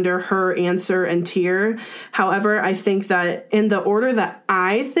meets wonder, her, answer, and tear. However, I think that in the order that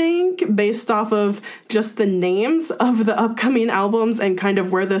I think, based off of just the names of the upcoming albums and kind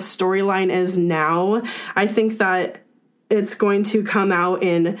of where the storyline is now, I think that it's going to come out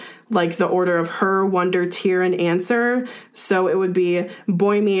in, like, the order of her, wonder, tear, and answer. So it would be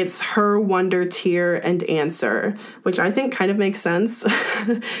boy meets her, wonder, tear, and answer, which I think kind of makes sense.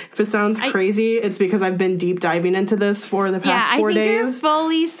 If it sounds crazy, it's because I've been deep diving into this for the past 4 days. I think you're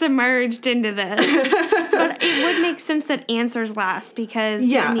fully submerged into this. But it would make sense that answers last because,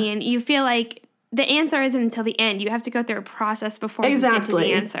 I mean, you feel like the answer isn't until the end. You have to go through a process before you get to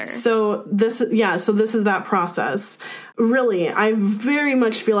the answer. So this is that process. Really, I very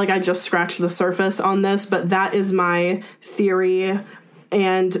much feel like I just scratched the surface on this, but that is my theory,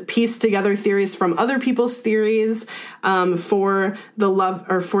 and piece together theories from other people's theories for the love,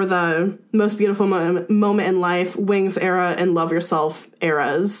 or for the most beautiful moment in life, Wings era, and Love Yourself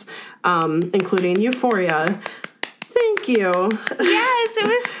eras, including Euphoria. Thank you. Yes, it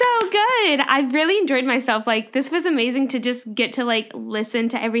was so good. I really enjoyed myself. Like, this was amazing to just get to, like, listen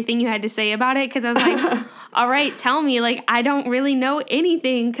to everything you had to say about it, because I was like, all right, tell me. Like, I don't really know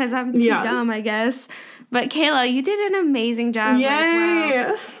anything because I'm too dumb, I guess. But Kayla, you did an amazing job. Yay!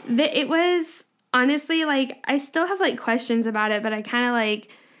 Like, wow. It was, honestly, like, I still have, like, questions about it, but I kind of, like,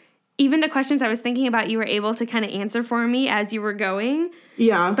 even the questions I was thinking about, you were able to kind of answer for me as you were going.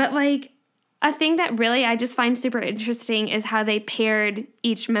 Yeah. But, like, a thing that really I just find super interesting is how they paired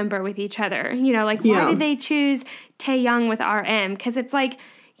each member with each other. You know, like, why did they choose Taehyung with RM? Because it's like,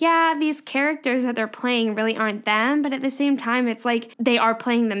 yeah, these characters that they're playing really aren't them, but at the same time, it's like they are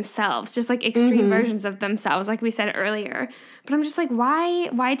playing themselves, just like extreme versions of themselves, like we said earlier. But I'm just like, why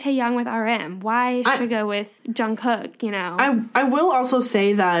Taehyung with RM? Why Suga with Jungkook, you know? I will also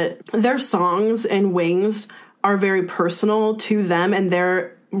say that their songs and Wings are very personal to them and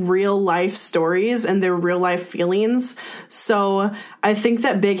their real life stories and their real life feelings. So I think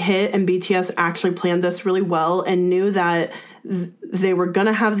that Big Hit and BTS actually planned this really well and knew that they were going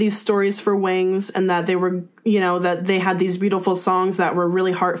to have these stories for Wings, and that they were, you know, that they had these beautiful songs that were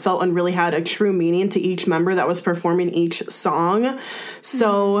really heartfelt and really had a true meaning to each member that was performing each song.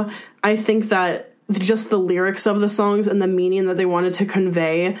 So I think that just the lyrics of the songs and the meaning that they wanted to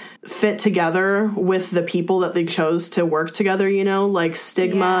convey fit together with the people that they chose to work together, you know, like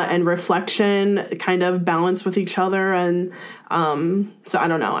Stigma and Reflection kind of balance with each other. And so I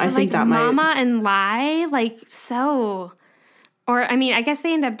don't know. I think that Mama and Lie, like, so... Or, I mean, I guess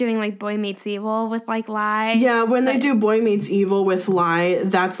they end up doing, like, Boy Meets Evil with, like, Lie. Yeah, when they do Boy Meets Evil with Lie,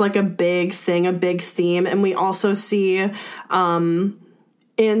 that's, like, a big thing, a big theme. And we also see...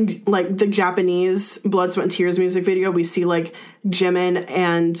 in, like, the Japanese Blood, Sweat, and Tears music video, we see, like, Jimin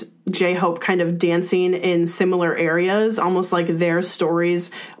and J-Hope kind of dancing in similar areas, almost like their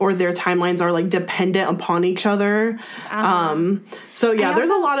stories or their timelines are, like, dependent upon each other. So, yeah, there's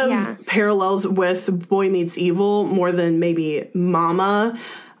a lot of parallels with Boy Meets Evil more than maybe Mama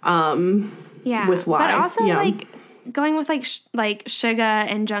with Lie. But also, like, going with, like, Suga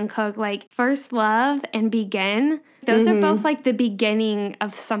and Jungkook, like, First Love and Begin, those are both, like, the beginning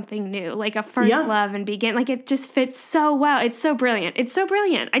of something new. Like, a first love and begin. Like, it just fits so well. It's so brilliant. It's so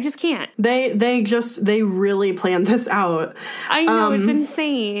brilliant. I just can't. They really planned this out. I know, it's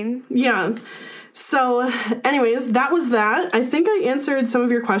insane. Yeah. So, anyways, that was that. I think I answered some of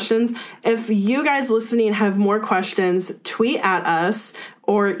your questions. If you guys listening have more questions, tweet at us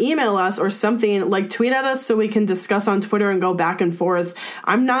or email us or something. Like, tweet at us so we can discuss on Twitter and go back and forth.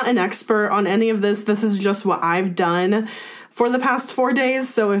 I'm not an expert on any of this. This is just what I've done for the past 4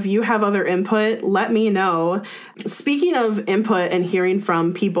 days. So if you have other input, let me know. Speaking of input and hearing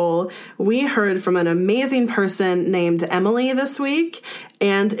from people, we heard from an amazing person named Emily this week,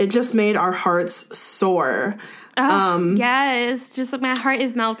 and it just made our hearts soar. Oh, yes. Just like my heart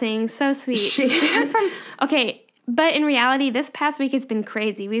is melting. So sweet. We heard from... Okay, but in reality, this past week has been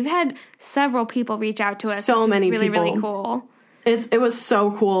crazy. We've had several people reach out to us. So many really, people. Really cool. It was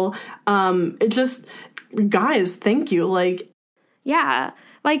so cool. It just... Guys, thank you. Like, yeah,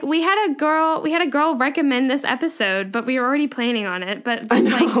 like we had a girl recommend this episode, but we were already planning on it. But just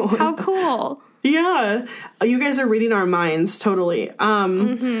like, how cool. Yeah, you guys are reading our minds, totally.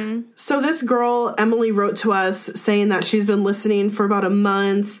 So this girl, Emily, wrote to us saying that she's been listening for about a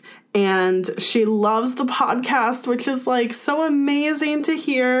month and she loves the podcast, which is, like, so amazing to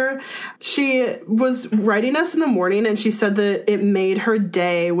hear. She was writing us in the morning and she said that it made her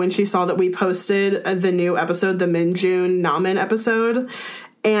day when she saw that we posted the new episode, the Minjun Namin episode.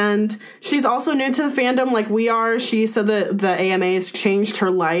 And she's also new to the fandom like we are. She said that the AMAs changed her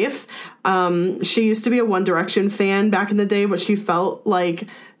life. She used to be a One Direction fan back in the day, but she felt like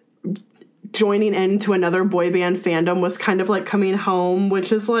joining into another boy band fandom was kind of like coming home,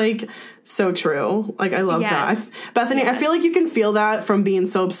 which is like so true. Like, I love that. Bethany, I feel like you can feel that from being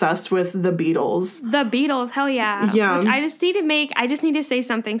so obsessed with the Beatles. The Beatles, hell yeah. Yeah. Which I just need to say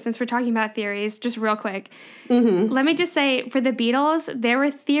something since we're talking about theories, just real quick. Let me just say, for the Beatles, there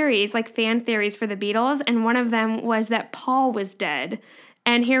were theories, like fan theories for the Beatles, and one of them was that Paul was dead.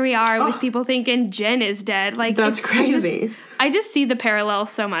 And here we are with people thinking Jen is dead. Like, that's crazy. I just see the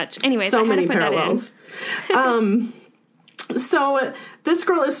parallels so much. Anyways, so I had many to put parallels. So this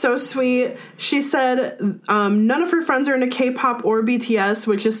girl is so sweet. She said none of her friends are into K-pop or BTS,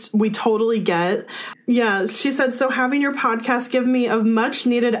 which is we totally get. Yeah, she said, so having your podcast give me a much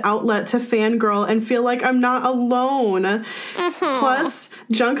needed outlet to fangirl and feel like I'm not alone. Plus,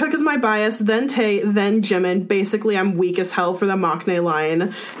 Jungkook is my bias, then Tae, then Jimin. Basically, I'm weak as hell for the Maknae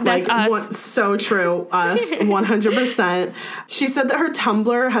line. That's us. So true. Us, 100%. She said that her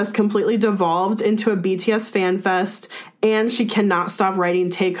Tumblr has completely devolved into a BTS fan fest, and she cannot stop writing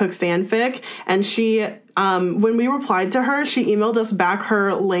Taekook fanfic. And she, when we replied to her, she emailed us back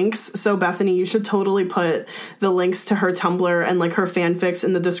her links. So Bethany, you should totally put the links to her Tumblr and like her fanfics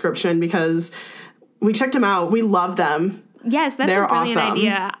in the description because we checked them out. We love them. Yes, that's They're a brilliant awesome.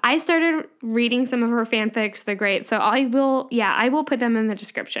 idea. I started reading some of her fanfics. They're great. So I will put them in the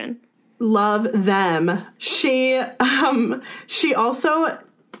description. Love them. She also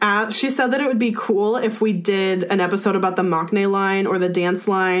she said that it would be cool if we did an episode about the Maknae line or the dance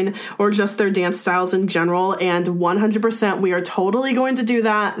line or just their dance styles in general, and 100% we are totally going to do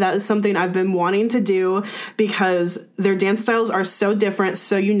that. That is something I've been wanting to do because their dance styles are so different,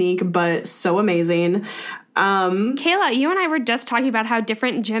 so unique, but so amazing. Kayla, you and I were just talking about how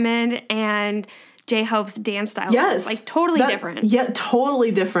different Jimin and J-Hope's dance style is. Like, totally different. Yeah,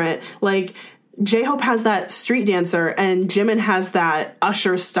 totally different. Like, J-Hope has that street dancer and Jimin has that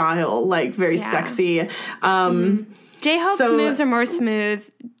usher style, like very sexy. J-Hope's moves are more smooth.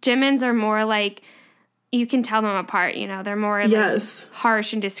 Jimin's are more like, you can tell them apart, you know, they're more like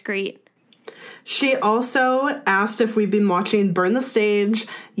harsh and discreet. She also asked if we've been watching Burn the Stage.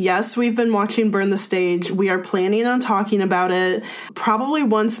 Yes, we've been watching Burn the Stage. We are planning on talking about it probably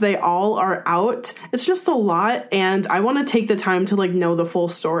once they all are out. It's just a lot, and I want to take the time to, like, know the full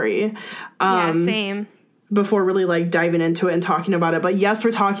story. Same. Before really, like, diving into it and talking about it. But yes,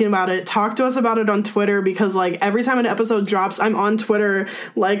 we're talking about it. Talk to us about it on Twitter because, like, every time an episode drops, I'm on Twitter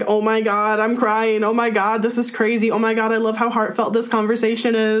like, oh my God, I'm crying. Oh my God, this is crazy. Oh my God, I love how heartfelt this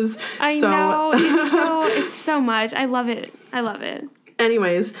conversation is. I know. It's so much. I love it.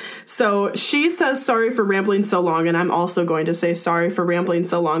 Anyways, so she says sorry for rambling so long, and I'm also going to say sorry for rambling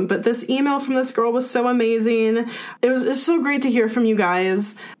so long, but this email from this girl was so amazing. It's so great to hear from you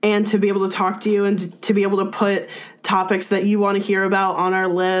guys and to be able to talk to you and to be able to put topics that you want to hear about on our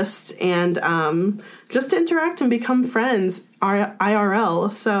list and just to interact and become friends,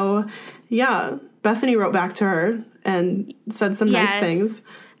 IRL. So, yeah, Bethany wrote back to her and said some nice things.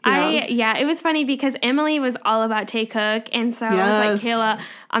 It was funny because Emily was all about Taekook, and so I was like, Kayla,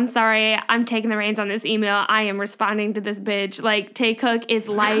 I'm sorry, I'm taking the reins on this email. I am responding to this bitch. Like, Taekook is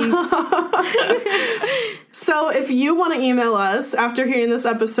life. So if you want to email us after hearing this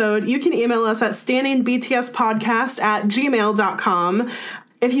episode, you can email us at standingbtspodcast@gmail.com.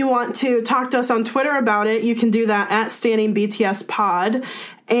 If you want to talk to us on Twitter about it, you can do that at standingbtspod.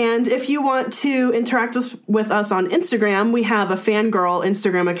 And if you want to interact with us on Instagram, we have a fangirl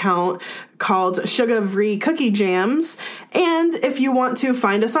Instagram account called Sugavri Cookie Jams. And if you want to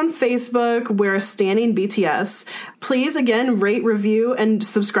find us on Facebook, we're Standing BTS. Please, again, rate, review, and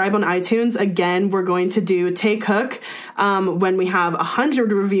subscribe on iTunes. Again, we're going to do Taekook when we have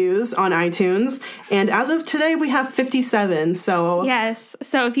 100 reviews on iTunes. And as of today, we have 57. So yes.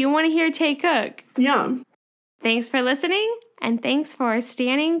 So if you want to hear Taekook. Yeah. Thanks for listening. And thanks for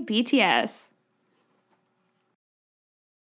standing BTS.